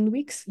 16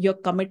 weeks, your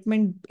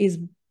commitment is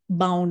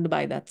bound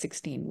by that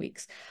 16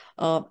 weeks.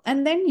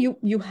 And then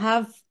you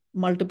have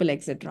multiple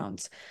exit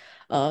rounds.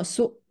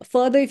 So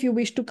further, if you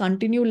wish to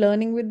continue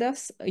learning with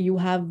us, you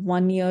have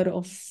 1 year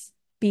of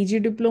PG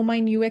diploma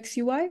in UX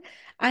UI.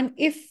 And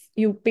if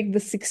you pick the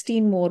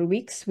 16 more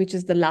weeks, which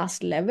is the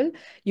last level,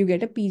 you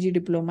get a PG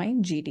diploma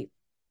in GD.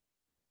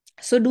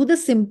 So do the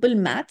simple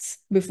maths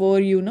before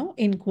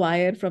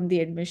inquire from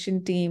the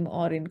admission team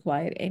or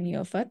inquire any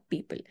of our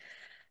people.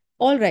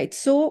 All right.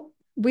 So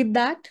with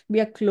that, we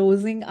are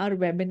closing our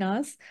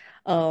webinars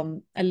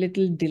a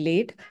little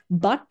delayed,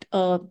 but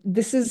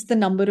this is the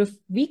number of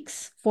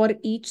weeks for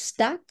each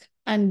stack,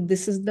 and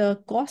this is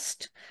the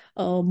cost.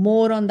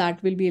 More on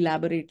that will be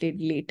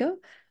elaborated later,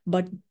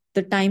 but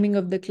the timing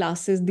of the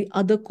classes, the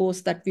other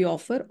course that we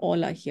offer,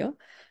 all are here.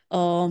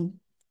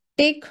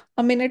 Take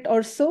a minute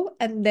or so,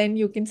 and then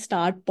you can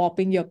start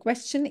popping your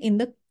question in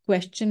the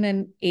question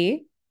and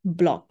A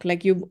block.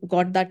 Like you've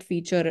got that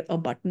feature, a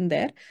button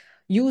there.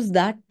 Use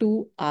that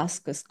to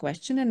ask us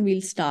question, and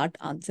we'll start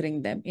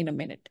answering them in a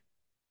minute.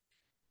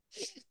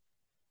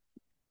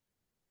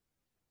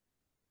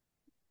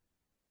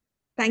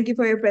 Thank you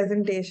for your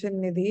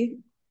presentation, Nidhi.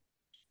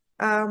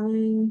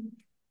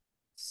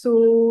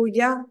 So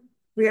yeah,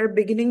 we are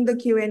beginning the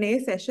Q&A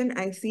session.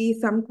 I see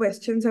some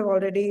questions have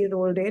already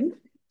rolled in,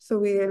 so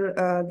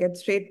we'll get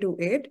straight to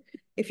it.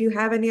 If you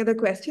have any other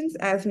questions,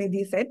 as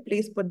Nidhi said,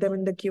 please put them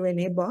in the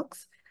Q&A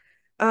box.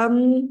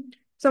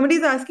 Somebody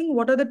is asking,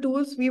 what are the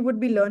tools we would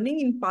be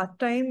learning in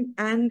part-time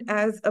and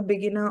as a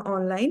beginner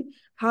online?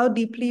 How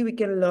deeply we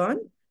can learn?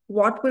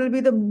 What will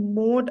be the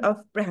mode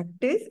of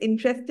practice?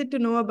 Interested to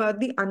know about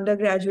the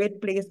undergraduate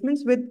placements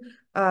with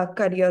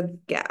career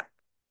gap.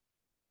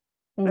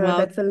 Wow.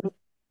 That's a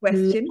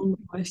question. Long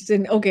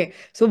question. Okay,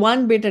 so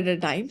one bit at a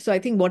time. So I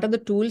think what are the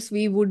tools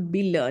we would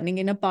be learning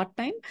in a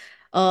part-time?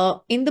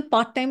 In the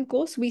part-time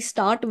course, we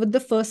start with the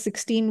first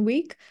 16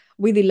 week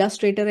with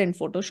Illustrator and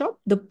Photoshop.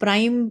 The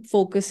prime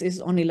focus is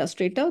on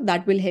Illustrator.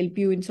 That will help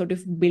you in sort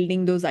of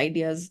building those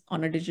ideas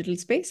on a digital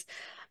space.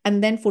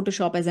 And then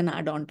Photoshop as an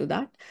add-on to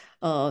that.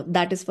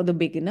 That is for the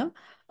beginner.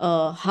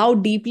 How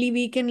deeply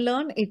we can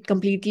learn, it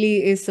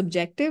completely is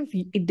subjective.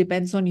 It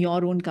depends on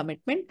your own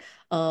commitment.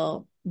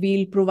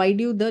 We'll provide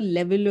you the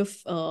level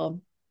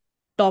of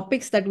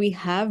topics that we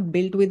have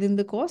built within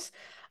the course,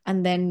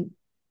 and then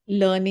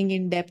learning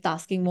in depth,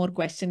 asking more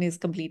question is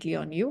completely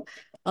on you.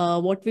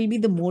 What will be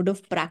the mode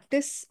of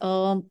practice?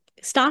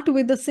 Start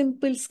with a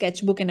simple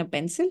sketchbook and a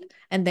pencil,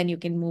 and then you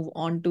can move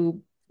on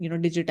to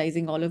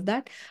digitizing all of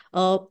that.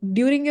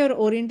 During your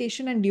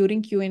orientation and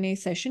during Q&A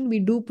session, we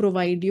do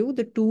provide you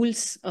the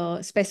tools,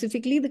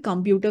 specifically the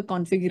computer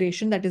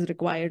configuration that is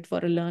required for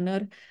a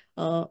learner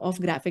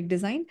of graphic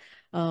design.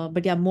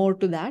 But yeah, more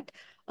to that.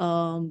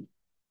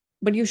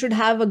 But you should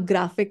have a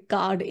graphic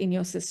card in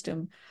your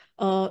system.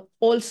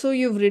 Also,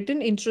 you've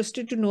written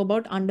interested to know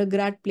about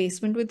undergrad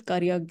placement with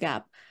career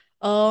gap.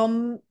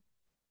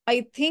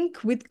 I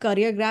think with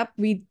career gap,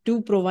 we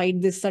do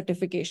provide this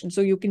certification. So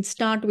you can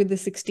start with the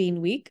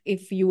 16 week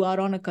if you are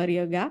on a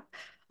career gap.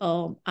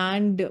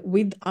 And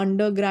with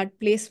undergrad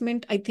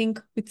placement, I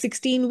think with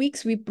 16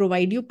 weeks, we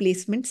provide you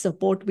placement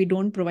support. We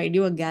don't provide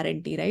you a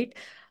guarantee, right?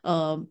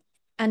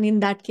 And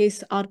in that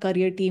case, our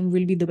career team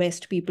will be the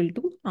best people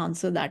to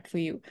answer that for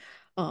you.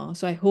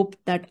 So I hope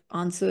that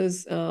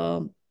answers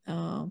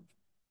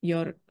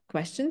your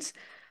questions.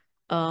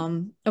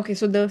 Okay,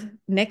 so the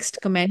next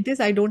comment is,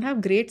 I don't have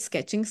great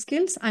sketching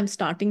skills. I'm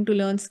starting to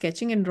learn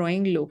sketching and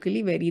drawing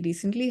locally very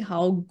recently.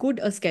 How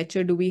good a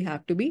sketcher do we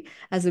have to be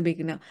as a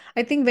beginner?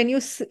 I think when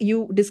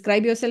you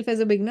describe yourself as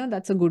a beginner,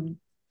 that's a good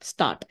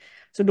start.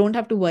 So don't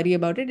have to worry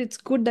about it. It's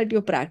good that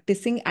you're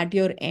practicing at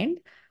your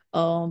end.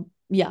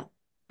 Yeah.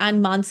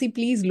 And Mansi,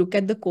 please look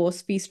at the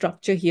course fee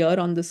structure here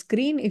on the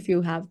screen if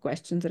you have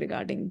questions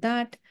regarding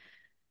that.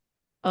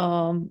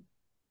 Somebody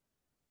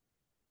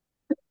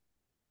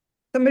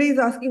is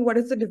asking what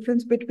is the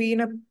difference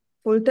between a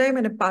full-time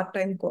and a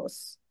part-time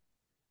course?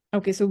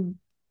 Okay, so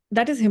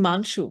that is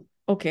Himanshu.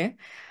 Okay.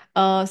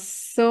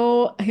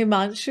 So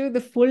Himanshu,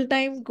 the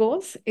full-time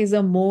course is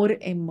a more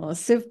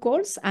immersive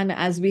course. And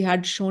as we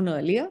had shown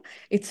earlier,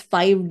 it's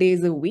 5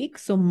 days a week.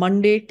 So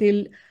Monday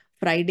till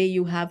Friday,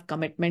 you have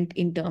commitment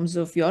in terms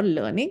of your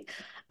learning.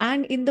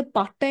 And in the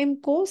part-time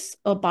course,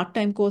 a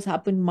part-time course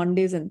happen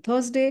Mondays and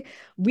Thursday.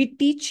 We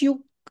teach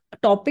you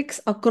topics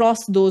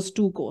across those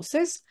two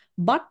courses.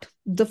 But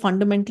the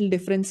fundamental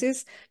difference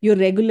is you're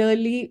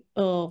regularly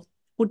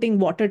putting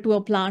water to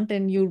a plant,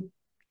 and you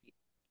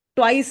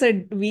twice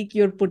a week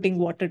you're putting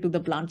water to the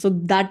plant. So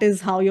that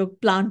is how your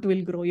plant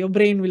will grow, your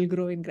brain will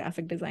grow in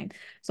graphic design.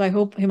 So I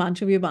hope,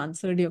 Himanshu, we have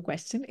answered your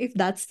question. If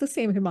that's the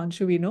same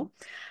Himanshu we know.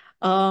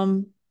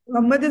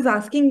 Muhammad is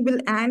asking, will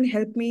Anne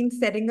help me in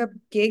setting up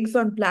gigs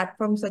on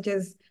platforms such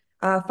as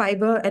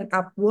Fiverr and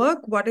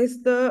Upwork? What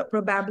is the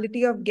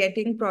probability of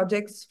getting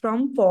projects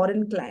from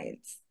foreign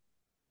clients?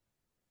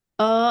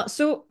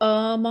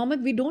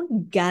 Mohammed, we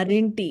don't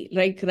guarantee.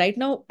 Like right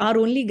now, our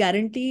only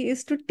guarantee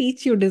is to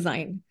teach you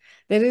design.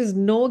 There is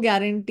no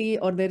guarantee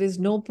or there is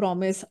no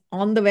promise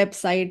on the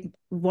website,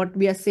 what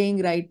we are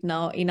saying right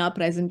now in our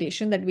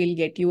presentation, that we'll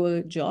get you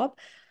a job.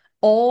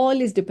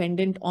 All is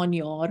dependent on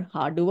your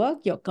hard work,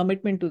 your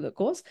commitment to the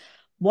course.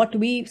 What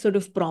we sort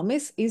of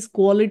promise is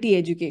quality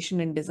education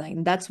in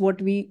design. That's what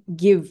we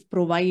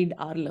provide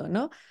our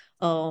learner.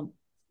 Uh,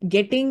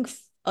 Getting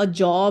a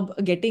job,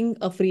 getting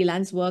a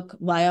freelance work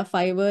via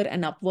Fiverr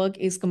and Upwork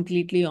is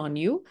completely on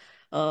you.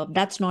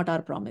 That's not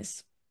our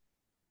promise.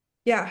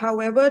 Yeah,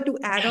 however, to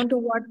add on to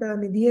what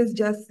Nidhi has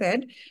just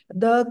said,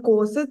 the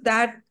courses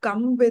that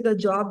come with a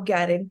job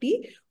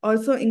guarantee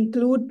also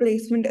include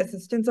placement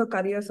assistance or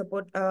career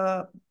support,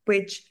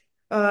 which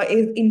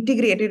is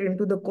integrated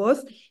into the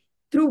course,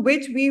 through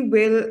which we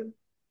will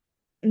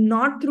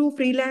not through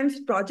freelance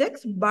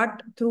projects,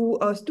 but through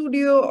a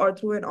studio or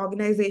through an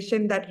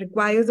organization that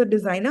requires a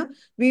designer,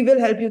 we will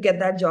help you get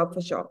that job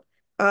for sure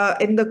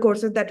in the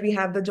courses that we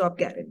have the job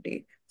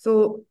guarantee.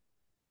 So,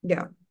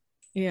 yeah.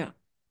 Yeah.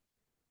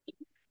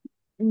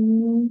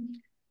 Mm.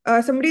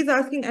 Somebody's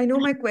asking, I know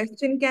my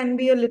question can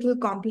be a little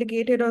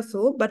complicated or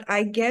so, but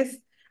I guess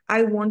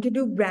I want to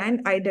do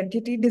brand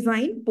identity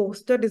design,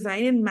 poster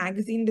design, and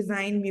magazine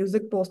design,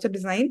 music poster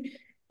design,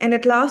 and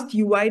at last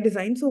UI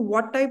design. So,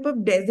 what type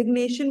of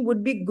designation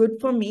would be good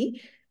for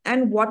me?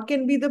 And what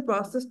can be the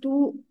process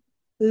to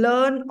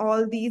learn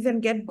all these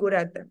and get good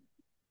at them?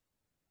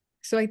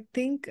 So I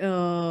think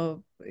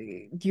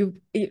you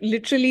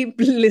literally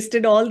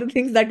listed all the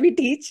things that we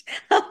teach.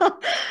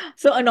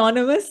 So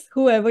anonymous,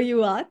 whoever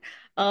you are,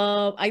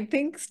 I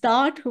think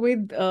start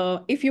with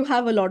if you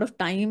have a lot of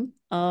time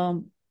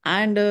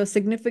and a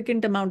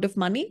significant amount of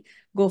money,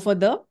 go for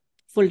the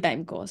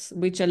full-time course,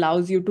 which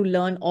allows you to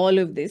learn all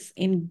of this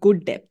in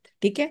good depth.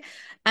 Okay?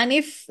 And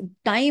if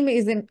time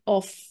isn't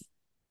of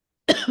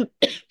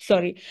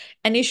sorry,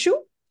 an issue,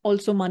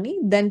 also money,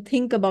 then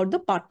think about the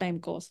part-time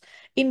course.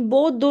 In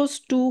both those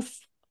two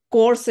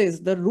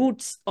courses, the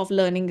roots of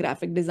learning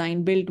graphic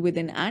design built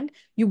within, and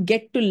you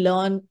get to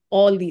learn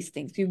all these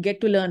things. You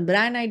get to learn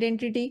brand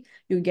identity,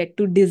 you get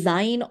to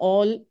design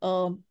all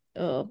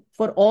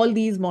for all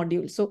these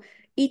modules. So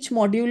each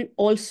module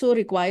also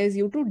requires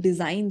you to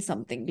design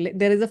something.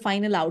 There is a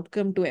final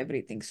outcome to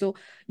everything. So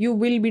you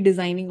will be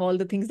designing all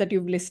the things that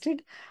you've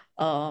listed.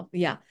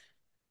 Yeah.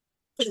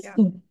 Yeah.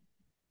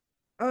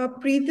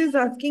 Preet is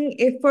asking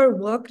if for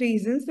work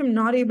reasons I'm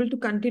not able to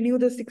continue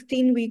the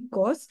 16-week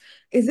course,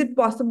 is it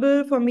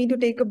possible for me to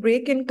take a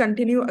break and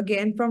continue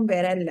again from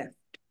where I left?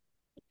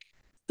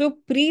 So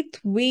Preet,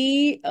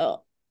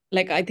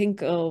 I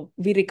think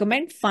we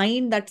recommend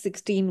find that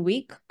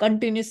 16-week,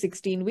 continuous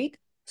 16-week,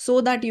 so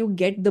that you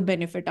get the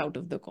benefit out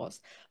of the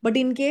course. But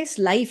in case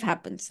life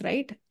happens,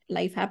 right?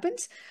 Life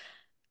happens.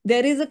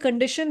 There is a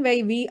condition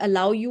where we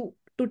allow you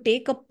to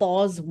take a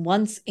pause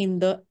once in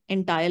the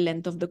entire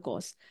length of the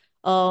course,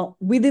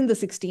 within the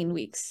 16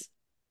 weeks.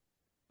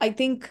 I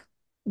think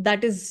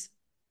that is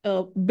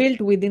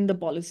built within the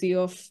policy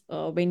of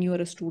when you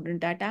are a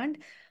student at hand.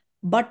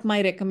 But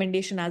my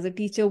recommendation as a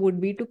teacher would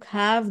be to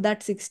have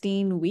that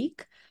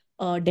 16-week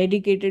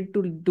dedicated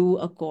to do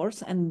a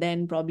course, and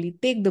then probably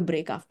take the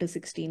break after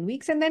 16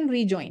 weeks and then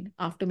rejoin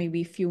after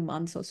maybe a few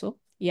months or so.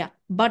 Yeah.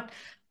 But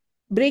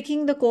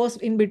breaking the course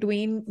in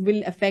between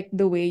will affect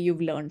the way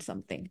you've learned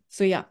something.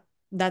 So, yeah,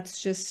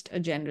 that's just a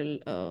general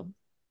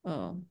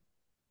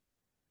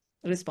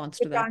response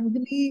to that.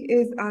 Gitanjali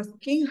is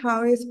asking,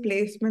 how is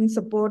placement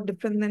support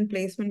different than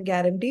placement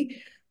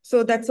guarantee?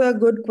 So that's a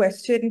good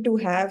question to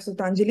have,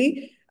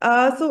 Sutanjali.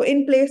 So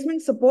in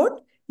placement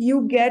support,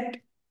 you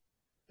get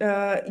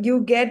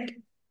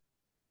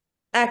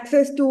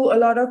access to a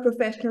lot of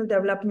professional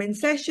development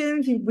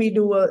sessions. We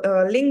do a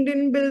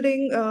LinkedIn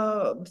building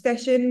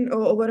session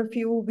over a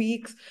few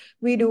weeks.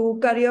 We do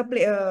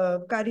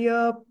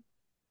career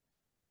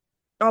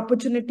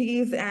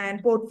opportunities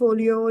and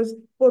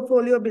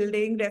portfolio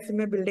building,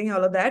 resume building,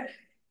 all of that.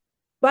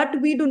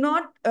 But we do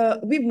not,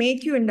 we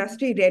make you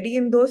industry ready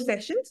in those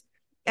sessions,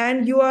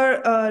 and you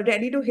are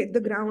ready to hit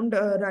the ground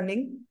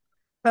running,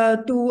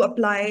 to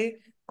apply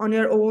on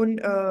your own,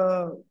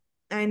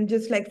 and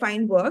just like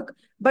find work.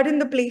 But in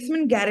the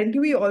placement guarantee,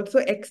 we also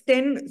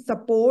extend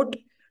support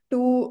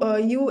to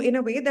you in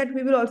a way that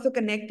we will also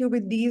connect you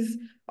with these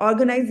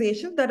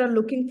organizations that are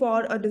looking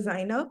for a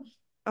designer,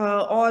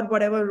 or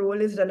whatever role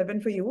is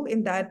relevant for you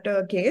in that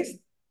case,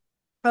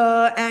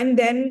 and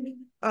then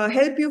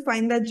help you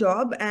find that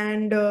job,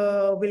 and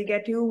will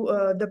get you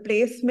the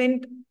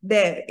placement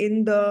there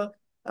in the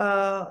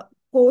uh,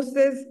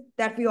 courses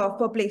that we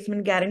offer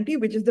placement guarantee,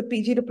 which is the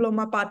PG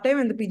diploma part-time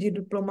and the PG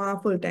diploma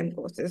full-time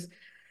courses.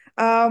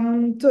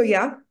 So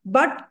yeah,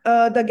 but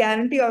the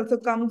guarantee also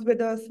comes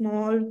with a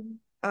small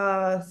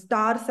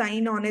star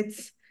sign on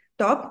its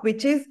top,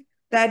 which is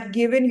that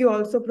given you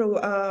also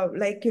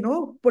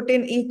put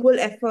in equal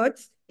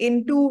efforts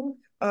into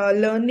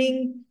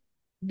learning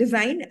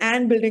design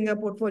and building a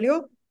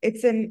portfolio,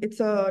 it's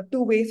a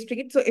two-way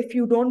street. So if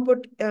you don't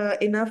put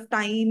enough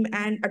time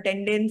and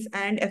attendance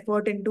and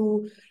effort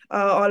into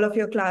all of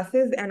your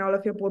classes and all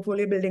of your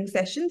portfolio building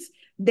sessions,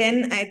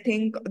 then I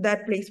think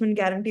that placement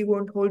guarantee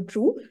won't hold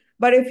true.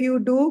 But if you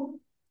do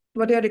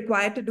what you're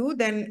required to do,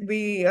 then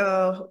we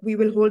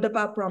will hold up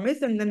our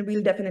promise, and then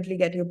we'll definitely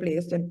get you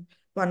placed in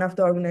one of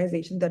the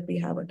organizations that we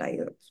have a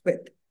tie-ups with.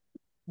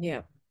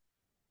 Yeah.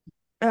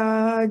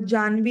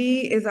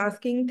 Janvi is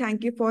asking,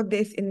 thank you for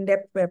this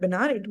in-depth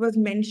webinar. It was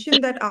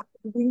mentioned that after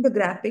doing the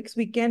graphics,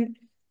 we can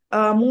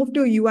move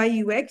to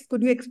UI UX.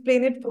 Could you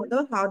explain it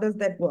further? How does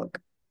that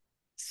work?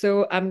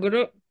 So I'm going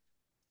to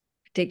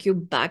take you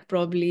back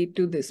probably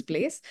to this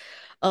place.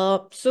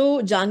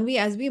 So Janvi,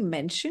 as we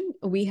mentioned,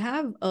 we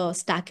have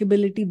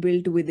stackability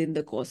built within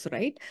the course,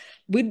 right?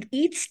 With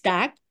each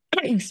stack,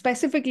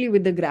 specifically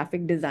with the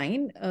graphic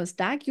design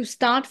stack, you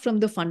start from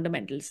the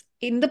fundamentals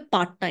in the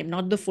part-time,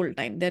 not the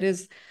full-time. There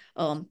is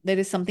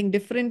something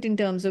different in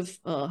terms of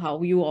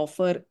how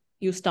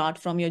you start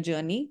from your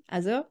journey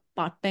as a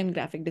part-time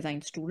graphic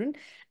design student,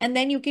 and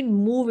then you can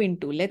move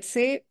into, let's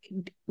say,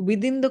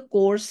 within the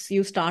course,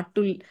 you start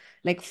to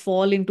like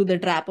fall into the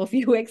trap of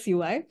UX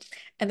UI,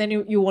 and then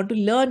you want to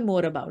learn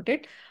more about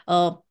it.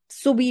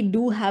 So we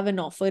do have an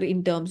offer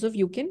in terms of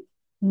you can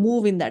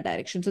move in that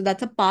direction. So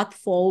that's a path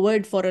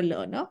forward for a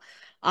learner.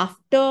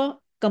 After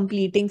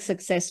completing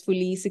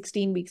successfully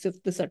 16 weeks of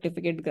the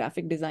certificate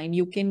graphic design,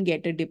 you can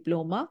get a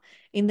diploma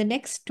in the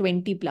next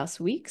 20 plus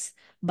weeks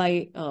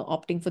by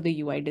opting for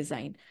the UI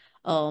design.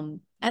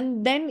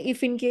 And then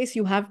if in case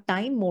you have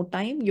more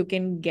time, you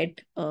can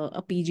get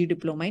a PG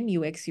diploma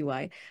in UX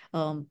UI.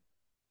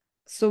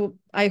 So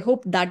I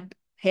hope that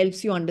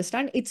helps you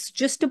understand. It's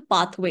just a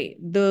pathway.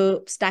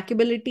 The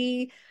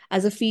stackability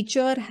as a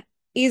feature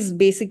is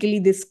basically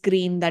the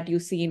screen that you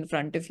see in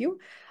front of you.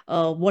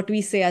 What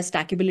we say as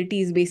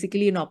stackability is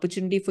basically an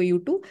opportunity for you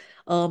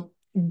to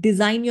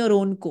design your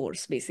own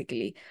course,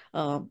 basically.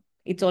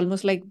 It's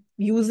almost like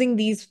using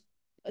these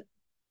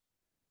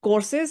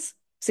courses,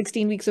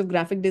 16 weeks of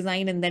graphic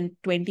design and then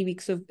 20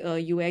 weeks of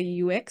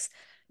UI UX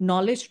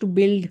knowledge to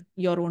build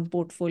your own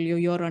portfolio,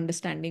 your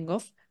understanding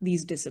of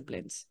these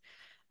disciplines.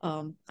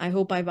 I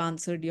hope I've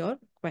answered your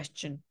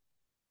question.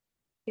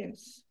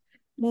 Yes.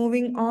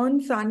 Moving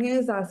on, Sanya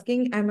is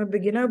asking, I'm a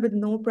beginner with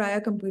no prior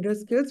computer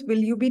skills. Will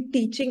you be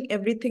teaching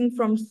everything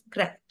from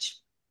scratch?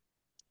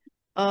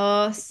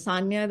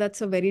 Sanya, that's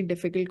a very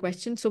difficult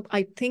question. So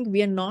I think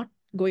we are not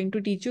going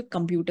to teach you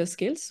computer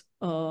skills.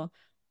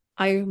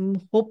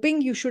 I'm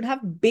hoping you should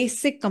have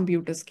basic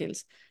computer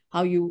skills.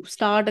 How you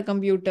start a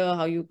computer,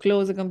 how you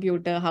close a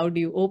computer, how do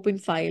you open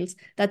files.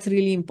 That's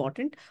really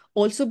important.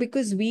 Also,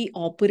 because we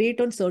operate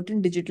on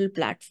certain digital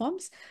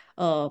platforms,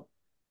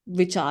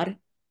 which are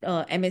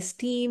MS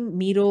Team,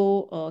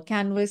 Miro,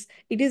 Canvas.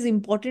 It is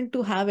important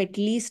to have at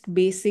least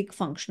basic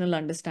functional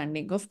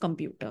understanding of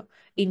computer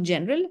in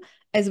general,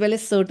 as well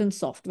as certain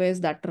softwares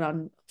that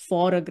run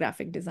for a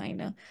graphic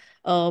designer.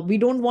 We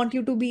don't want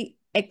you to be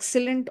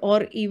excellent,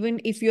 or even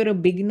if you're a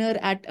beginner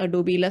at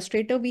Adobe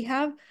Illustrator, we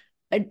have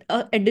an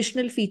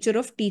additional feature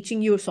of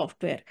teaching you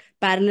software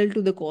parallel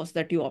to the course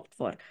that you opt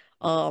for.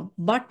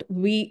 But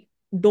we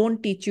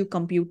don't teach you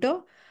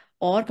computer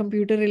or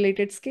computer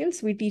related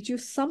skills. We teach you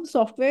some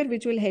software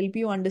which will help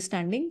you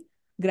understanding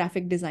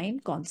graphic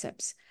design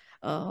concepts.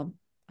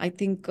 I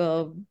think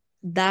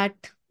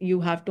that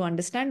you have to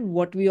understand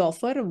what we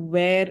offer,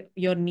 where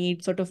your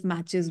need sort of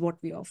matches what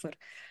we offer.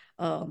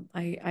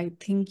 I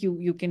think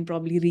you can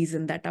probably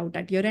reason that out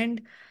at your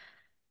end.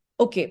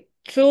 Okay.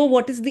 So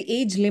what is the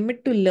age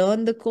limit to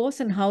learn the course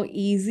and how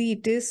easy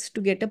it is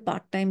to get a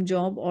part-time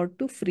job or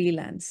to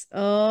freelance?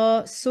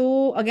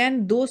 So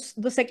again,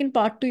 the second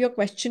part to your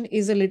question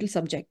is a little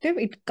subjective.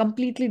 It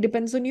completely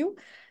depends on you.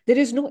 There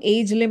is no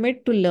age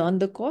limit to learn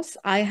the course.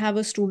 I have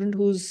a student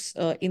who's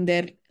in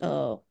their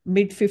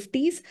mid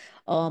 50s.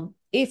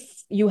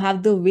 If you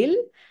have the will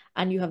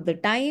and you have the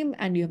time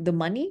and you have the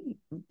money,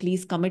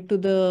 please commit to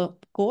the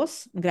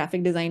course,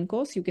 graphic design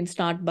course. You can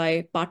start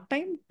by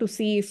part-time to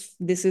see if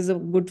this is a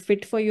good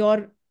fit for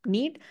your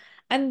need.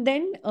 And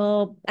then,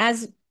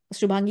 as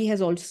Shubhangi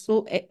has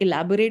also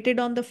elaborated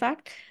on the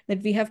fact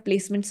that we have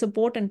placement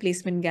support and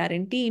placement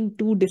guarantee in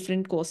two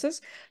different courses.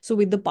 So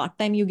with the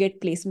part-time, you get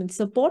placement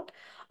support.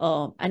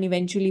 And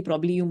eventually,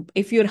 probably you,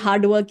 if you're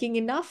hardworking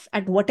enough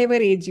at whatever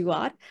age you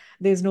are,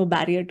 there's no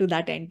barrier to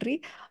that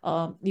entry.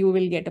 You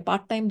will get a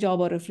part-time job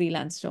or a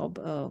freelance job,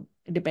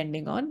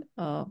 depending on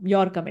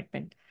your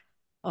commitment.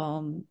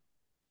 Um,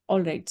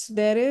 all right. So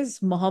there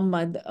is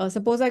Mohammed.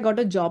 Suppose I got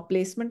a job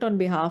placement on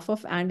behalf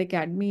of and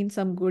Academy in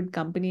some good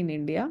company in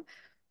India.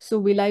 So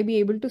will I be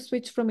able to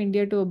switch from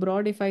India to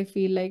abroad if I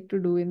feel like to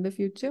do in the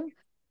future?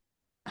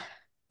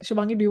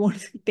 Shubhangi, do you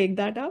want to take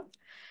that up?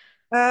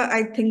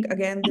 I think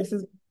again, this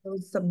is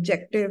those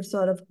subjective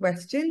sort of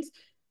questions.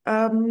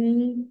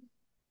 Um,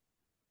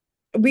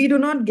 we do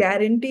not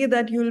guarantee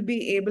that you'll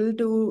be able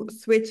to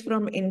switch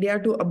from India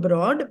to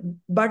abroad,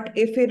 but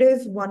if it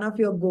is one of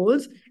your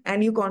goals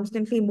and you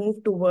constantly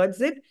move towards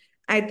it,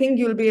 I think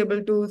you'll be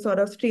able to sort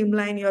of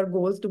streamline your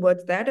goals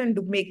towards that and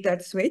to make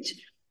that switch.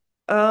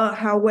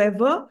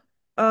 However,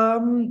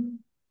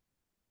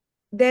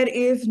 there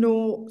is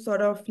no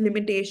sort of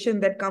limitation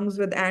that comes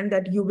with and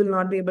that you will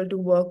not be able to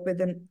work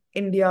within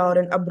India or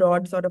an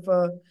abroad sort of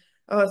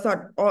a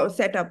sort or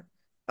setup.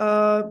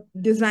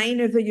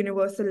 Design is a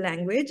universal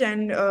language,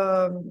 and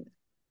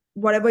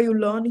whatever you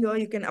learn here,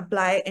 you can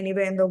apply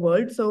anywhere in the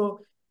world.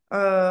 So,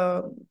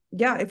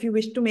 yeah, if you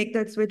wish to make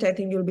that switch, I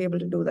think you'll be able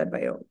to do that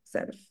by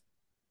yourself.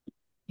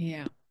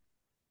 Yeah.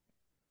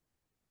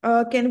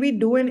 Can we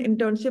do an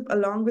internship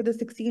along with a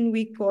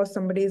 16-week course?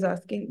 Somebody is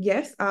asking.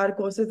 Yes, our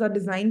courses are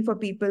designed for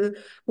people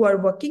who are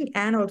working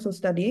and also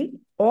studying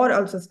or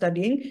also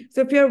studying. So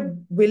if you're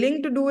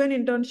willing to do an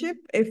internship,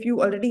 if you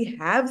already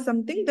have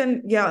something,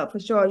 then yeah, for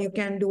sure, you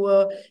can do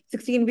a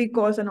 16-week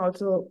course and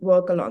also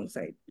work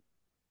alongside.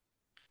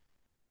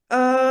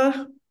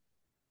 Uh,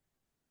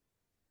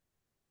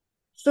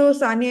 So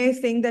Sanya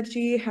is saying that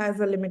she has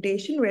a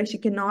limitation where she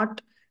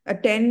cannot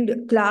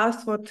attend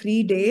class for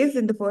 3 days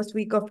in the first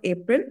week of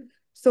April.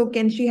 So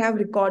can she have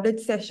recorded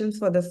sessions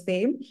for the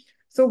same?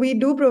 So we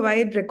do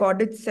provide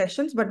recorded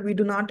sessions, but we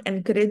do not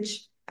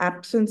encourage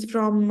absence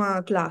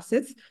from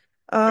classes.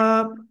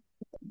 Uh,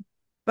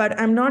 but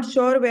I'm not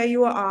sure where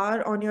you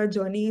are on your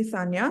journey,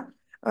 Sanya.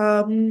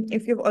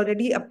 If you've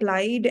already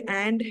applied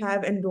and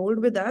have enrolled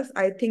with us,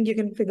 I think you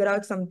can figure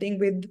out something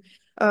with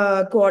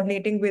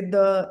coordinating with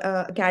the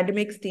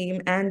academics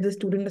team and the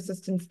student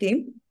assistance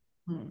team.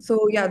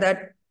 So yeah,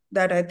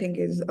 that I think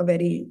is a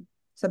very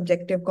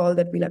subjective call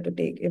that we'll have to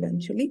take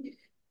eventually.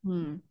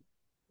 Hmm.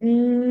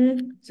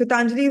 So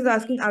Tanjali is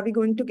asking, are we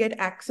going to get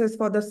access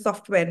for the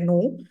software?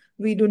 No,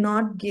 we do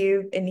not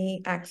give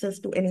any access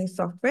to any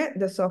software.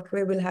 The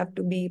software will have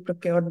to be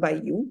procured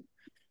by you.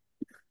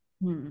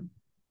 Hmm.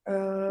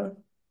 Uh,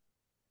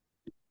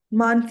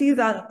 Mansi is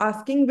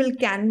asking, will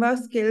Canva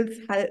skills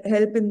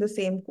help in the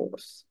same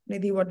course?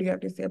 Nidhi, what do you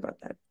have to say about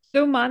that?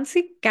 So,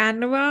 Mansi,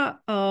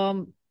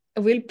 Canva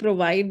will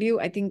provide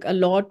you, I think a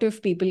lot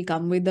of people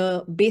come with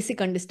a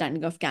basic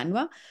understanding of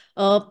Canva.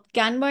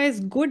 Canva is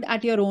good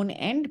at your own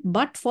end,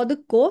 but for the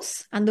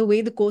course and the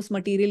way the course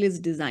material is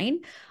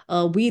designed,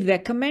 we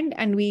recommend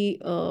and we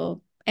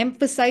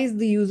emphasize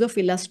the use of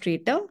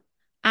Illustrator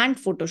and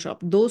Photoshop.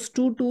 Those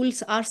two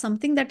tools are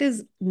something that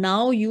is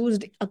now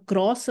used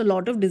across a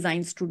lot of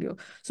design studio.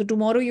 So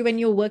tomorrow, when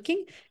you're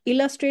working,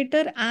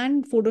 Illustrator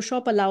and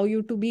Photoshop allow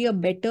you to be a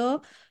better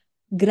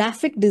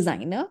graphic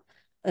designer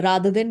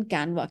rather than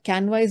Canva.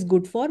 Canva is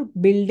good for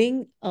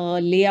building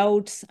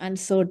layouts and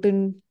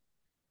certain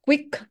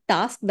quick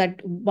tasks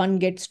that one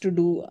gets to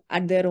do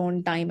at their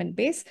own time and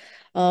pace.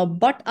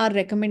 But our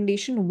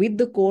recommendation with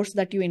the course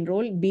that you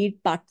enroll, be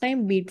it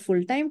part-time, be it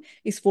full-time,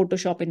 is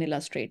Photoshop and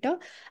Illustrator.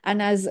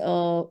 And as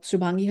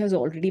Shubhangi has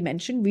already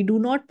mentioned, we do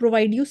not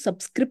provide you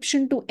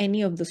subscription to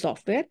any of the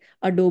software,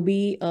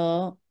 Adobe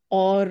or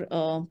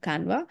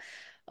Canva.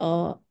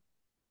 Uh,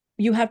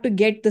 you have to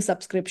get the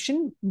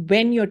subscription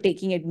when you're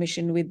taking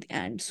admission with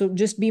and so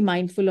just be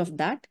mindful of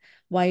that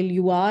while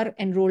you are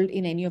enrolled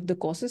in any of the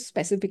courses,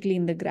 specifically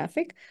in the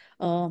graphic.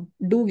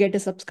 Do get a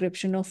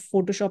subscription of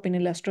Photoshop and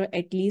Illustrator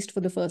at least for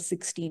the first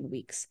 16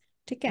 weeks.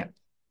 Take care.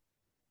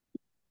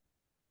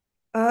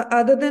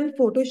 Other than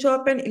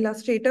Photoshop and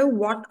Illustrator,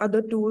 what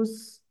other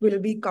tools will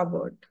be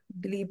covered?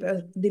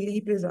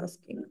 Dilip is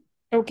asking.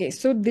 Okay,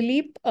 so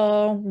Dilip,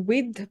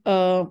 with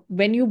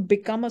when you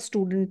become a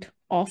student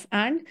of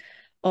and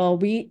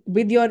we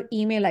with your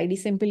email ID,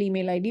 simple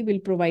email ID, will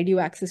provide you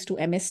access to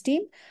MS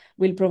Team,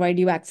 will provide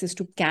you access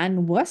to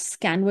Canvas.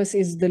 Canvas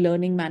is the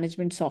learning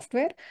management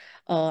software,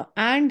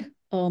 and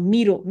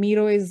Miro.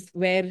 Miro is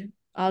where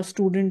our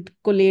student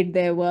collate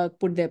their work,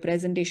 put their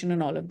presentation,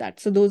 and all of that.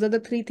 So those are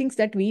the three things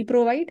that we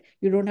provide.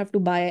 You don't have to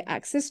buy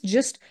access;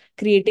 just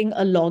creating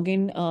a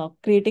login,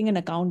 creating an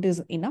account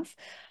is enough.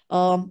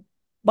 Um,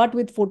 but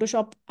with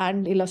Photoshop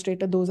and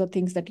Illustrator, those are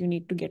things that you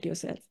need to get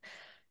yourself.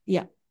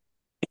 Yeah.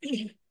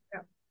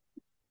 Yeah.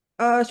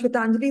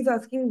 Shwetanjali is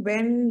asking,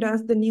 when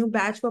does the new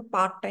batch for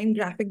part-time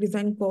graphic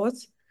design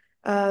course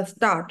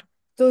start?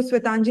 So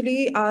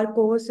Shwetanjali, our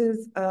course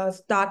is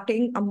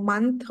starting a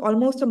month,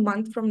 almost a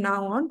month from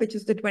now on, which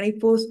is the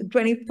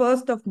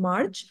 21st of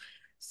March.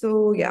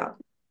 So yeah,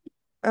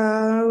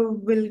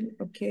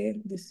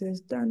 okay, this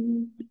is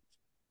done.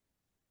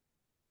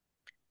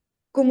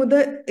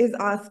 Kumuda is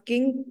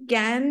asking,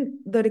 can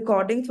the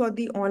recordings for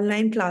the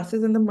online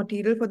classes and the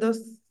material for the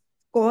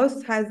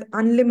course has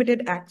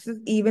unlimited access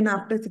even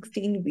after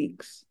 16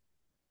 weeks?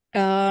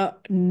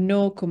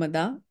 No,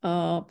 Kumada.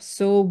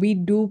 So we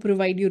do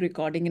provide you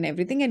recording and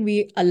everything, and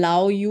we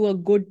allow you a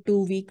good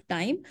 2 week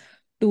time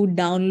to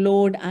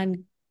download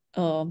and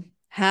uh,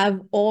 have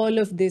all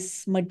of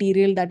this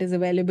material that is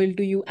available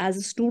to you as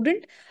a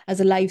student, as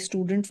a live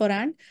student for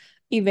and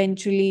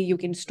eventually you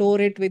can store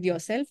it with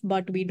yourself,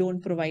 but we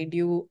don't provide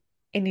you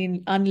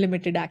any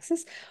unlimited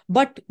access.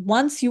 But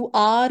once you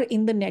are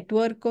in the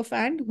network of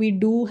and we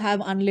do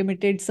have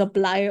unlimited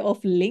supply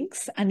of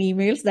links and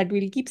emails that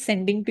we'll keep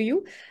sending to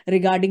you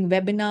regarding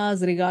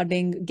webinars,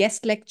 regarding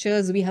guest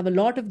lectures. We have a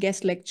lot of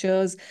guest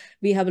lectures.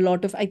 We have a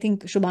lot of, I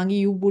think, Shubhangi,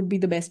 you would be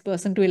the best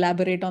person to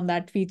elaborate on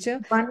that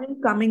feature.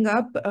 One coming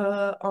up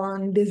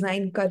on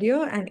design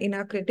career and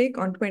inner critic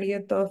on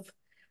 20th of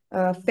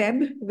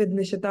Feb with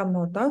Nishita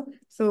Mohta.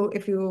 So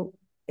if you're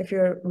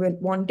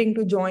wanting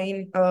to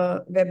join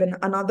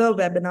another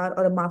webinar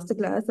or a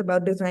masterclass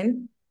about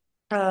design,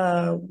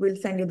 we'll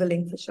send you the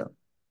link for sure.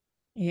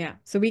 Yeah.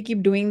 So we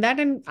keep doing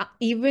that. And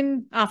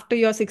even after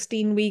your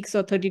 16 weeks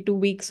or 32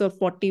 weeks or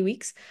 40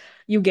 weeks,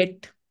 you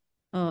get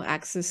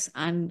access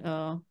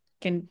and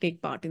can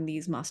take part in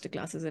these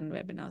masterclasses and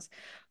webinars.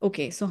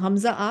 Okay. So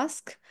Hamza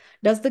asks,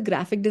 does the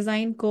graphic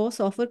design course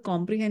offer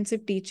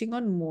comprehensive teaching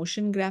on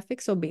motion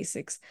graphics or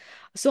basics?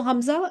 So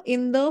Hamza,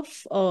 in the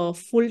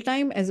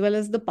full-time as well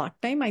as the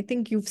part-time, I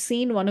think you've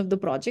seen one of the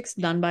projects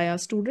done by our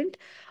student,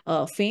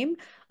 Fame.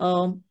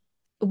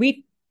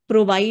 We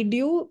provide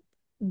you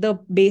the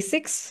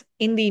basics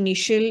in the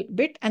initial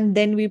bit, and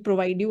then we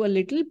provide you a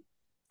little,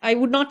 I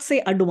would not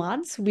say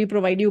advanced, we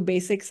provide you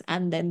basics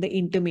and then the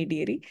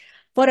intermediary.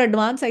 For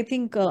advanced, I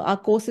think our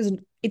course is,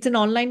 it's an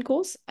online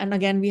course. And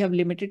again, we have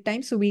limited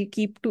time. So we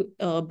keep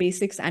to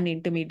basics and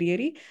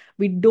intermediary.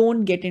 We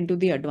don't get into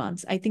the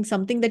advanced. I think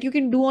something that you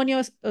can do on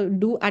your,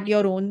 do at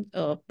your own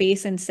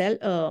pace and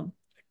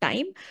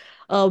time.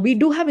 We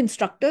do have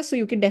instructors, so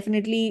you can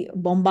definitely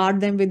bombard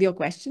them with your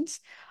questions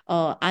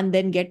and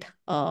then get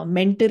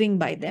mentoring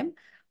by them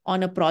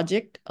on a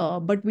project.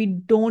 But we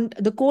don't,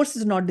 the course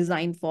is not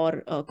designed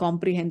for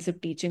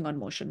comprehensive teaching on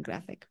motion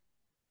graphic.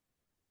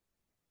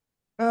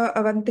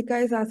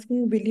 Avantika is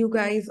asking, will you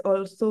guys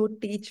also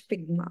teach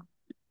Figma?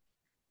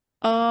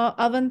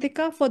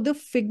 Avantika, for the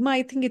Figma,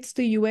 I think it's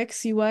the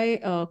UX UI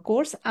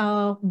course,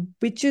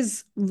 which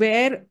is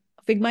where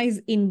Figma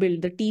is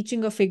inbuilt. The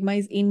teaching of Figma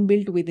is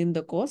inbuilt within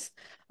the course.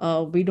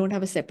 We don't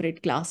have a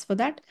separate class for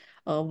that.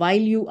 While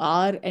you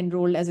are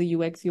enrolled as a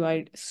UX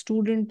UI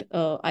student,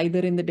 either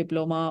in the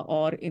diploma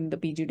or in the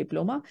PG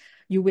diploma,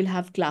 you will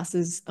have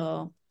classes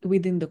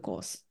within the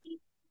course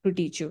to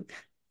teach you.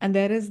 And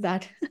there is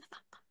that.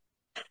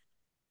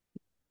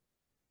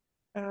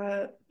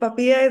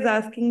 Papia is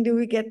asking, do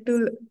we get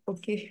to,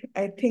 okay,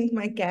 I think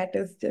my cat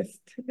is just,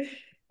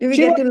 do we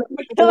She get to wants learn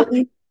to talk.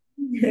 Adobe?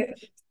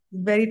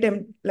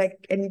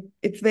 And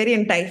it's very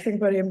enticing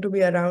for him to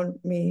be around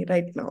me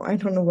right now. I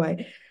don't know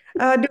why.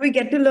 Do we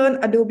get to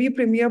learn Adobe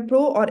Premiere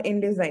Pro or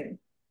InDesign?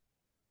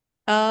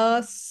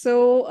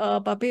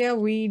 Papaya,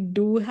 we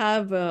do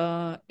have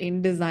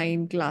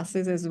InDesign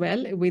classes as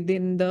well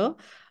within the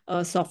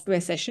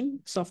software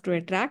session,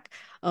 software track.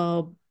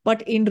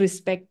 But in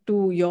respect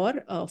to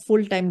your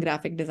full-time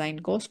graphic design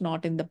course,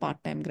 not in the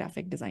part-time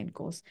graphic design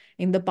course.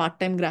 In the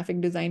part-time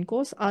graphic design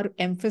course, our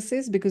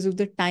emphasis, because of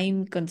the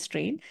time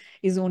constraint,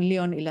 is only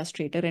on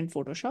Illustrator and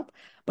Photoshop.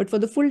 But for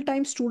the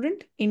full-time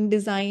student,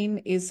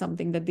 InDesign is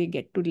something that they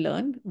get to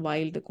learn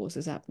while the course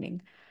is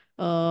happening.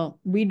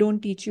 We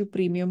don't teach you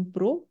Premium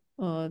Pro.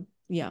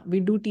 Yeah, we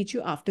do teach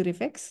you After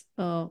Effects.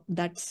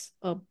 That's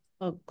a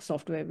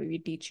software we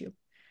teach you.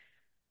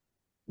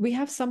 We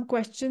have some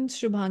questions,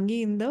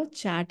 Shubhangi, in the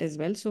chat as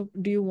well. So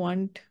do you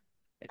want?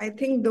 I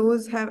think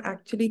those have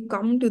actually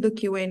come to the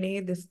Q&A,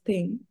 this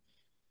thing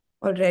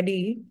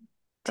already.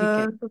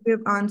 Okay. So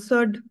we've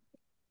answered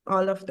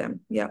all of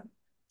them. Yeah.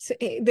 So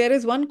there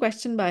is one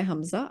question by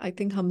Hamza. I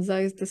think Hamza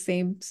is the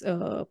same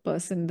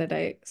person that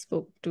I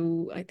spoke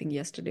to, I think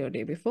yesterday or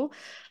day before.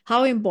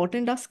 How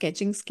important are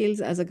sketching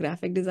skills as a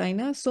graphic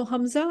designer? So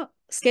Hamza,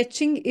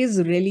 sketching is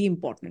really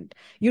important.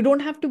 You don't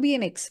have to be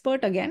an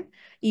expert again.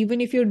 Even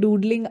if you're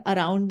doodling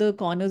around the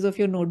corners of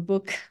your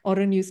notebook or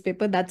a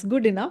newspaper, that's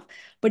good enough.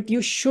 But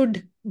you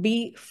should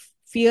be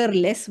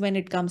fearless when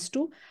it comes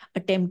to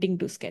attempting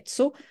to sketch.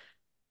 So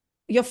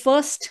your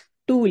first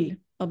tool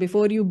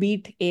before you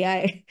beat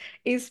AI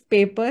is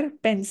paper,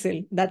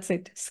 pencil. That's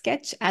it.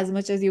 Sketch as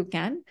much as you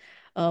can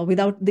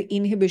without the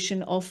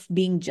inhibition of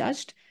being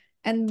judged.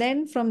 And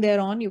then from there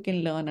on, you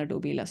can learn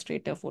Adobe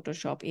Illustrator,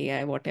 Photoshop,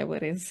 AI, whatever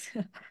is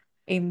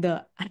in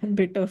the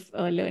ambit of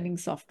learning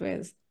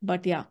softwares.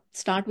 But yeah,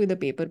 start with a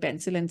paper,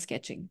 pencil, and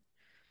sketching.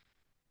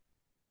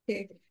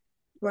 Okay,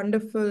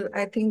 wonderful.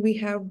 I think we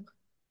have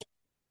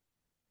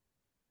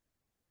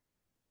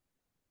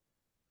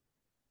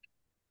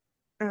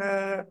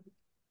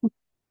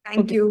thank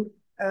Okay. you.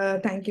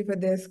 Thank you for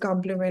this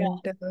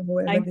compliment,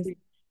 whoever Thank this. you.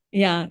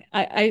 Yeah,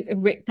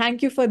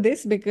 thank you for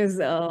this because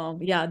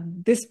yeah,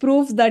 this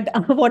proves that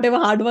whatever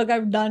hard work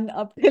I've done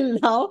up till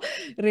now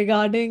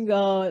regarding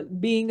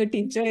being a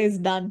teacher is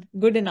done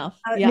good enough.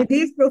 Yeah,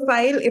 Nidhi's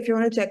profile, if you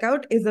want to check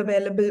out, is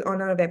available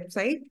on our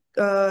website.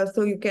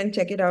 So you can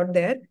check it out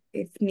there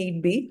if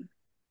need be.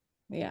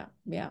 yeah.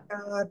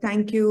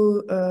 Thank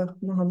you,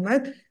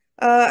 Mohammed.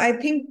 I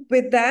think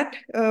with that,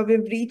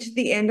 we've reached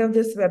the end of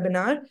this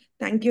webinar.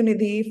 Thank you,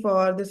 Nidhi,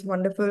 for this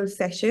wonderful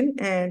session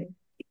and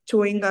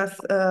showing us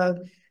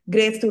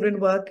great student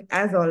work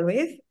as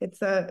always.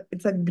 It's a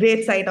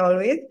great site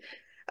always.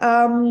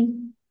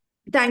 Um,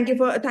 thank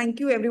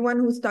you everyone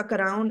who stuck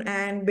around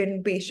and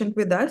been patient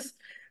with us.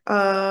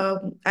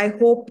 I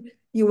hope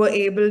you were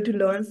able to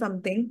learn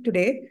something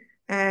today.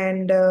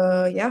 And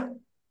yeah,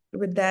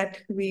 with that,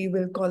 we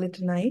will call it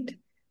a night.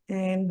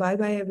 And bye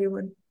bye,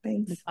 everyone.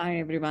 Thanks. Bye,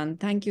 everyone.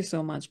 Thank you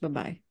so much. Bye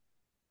bye.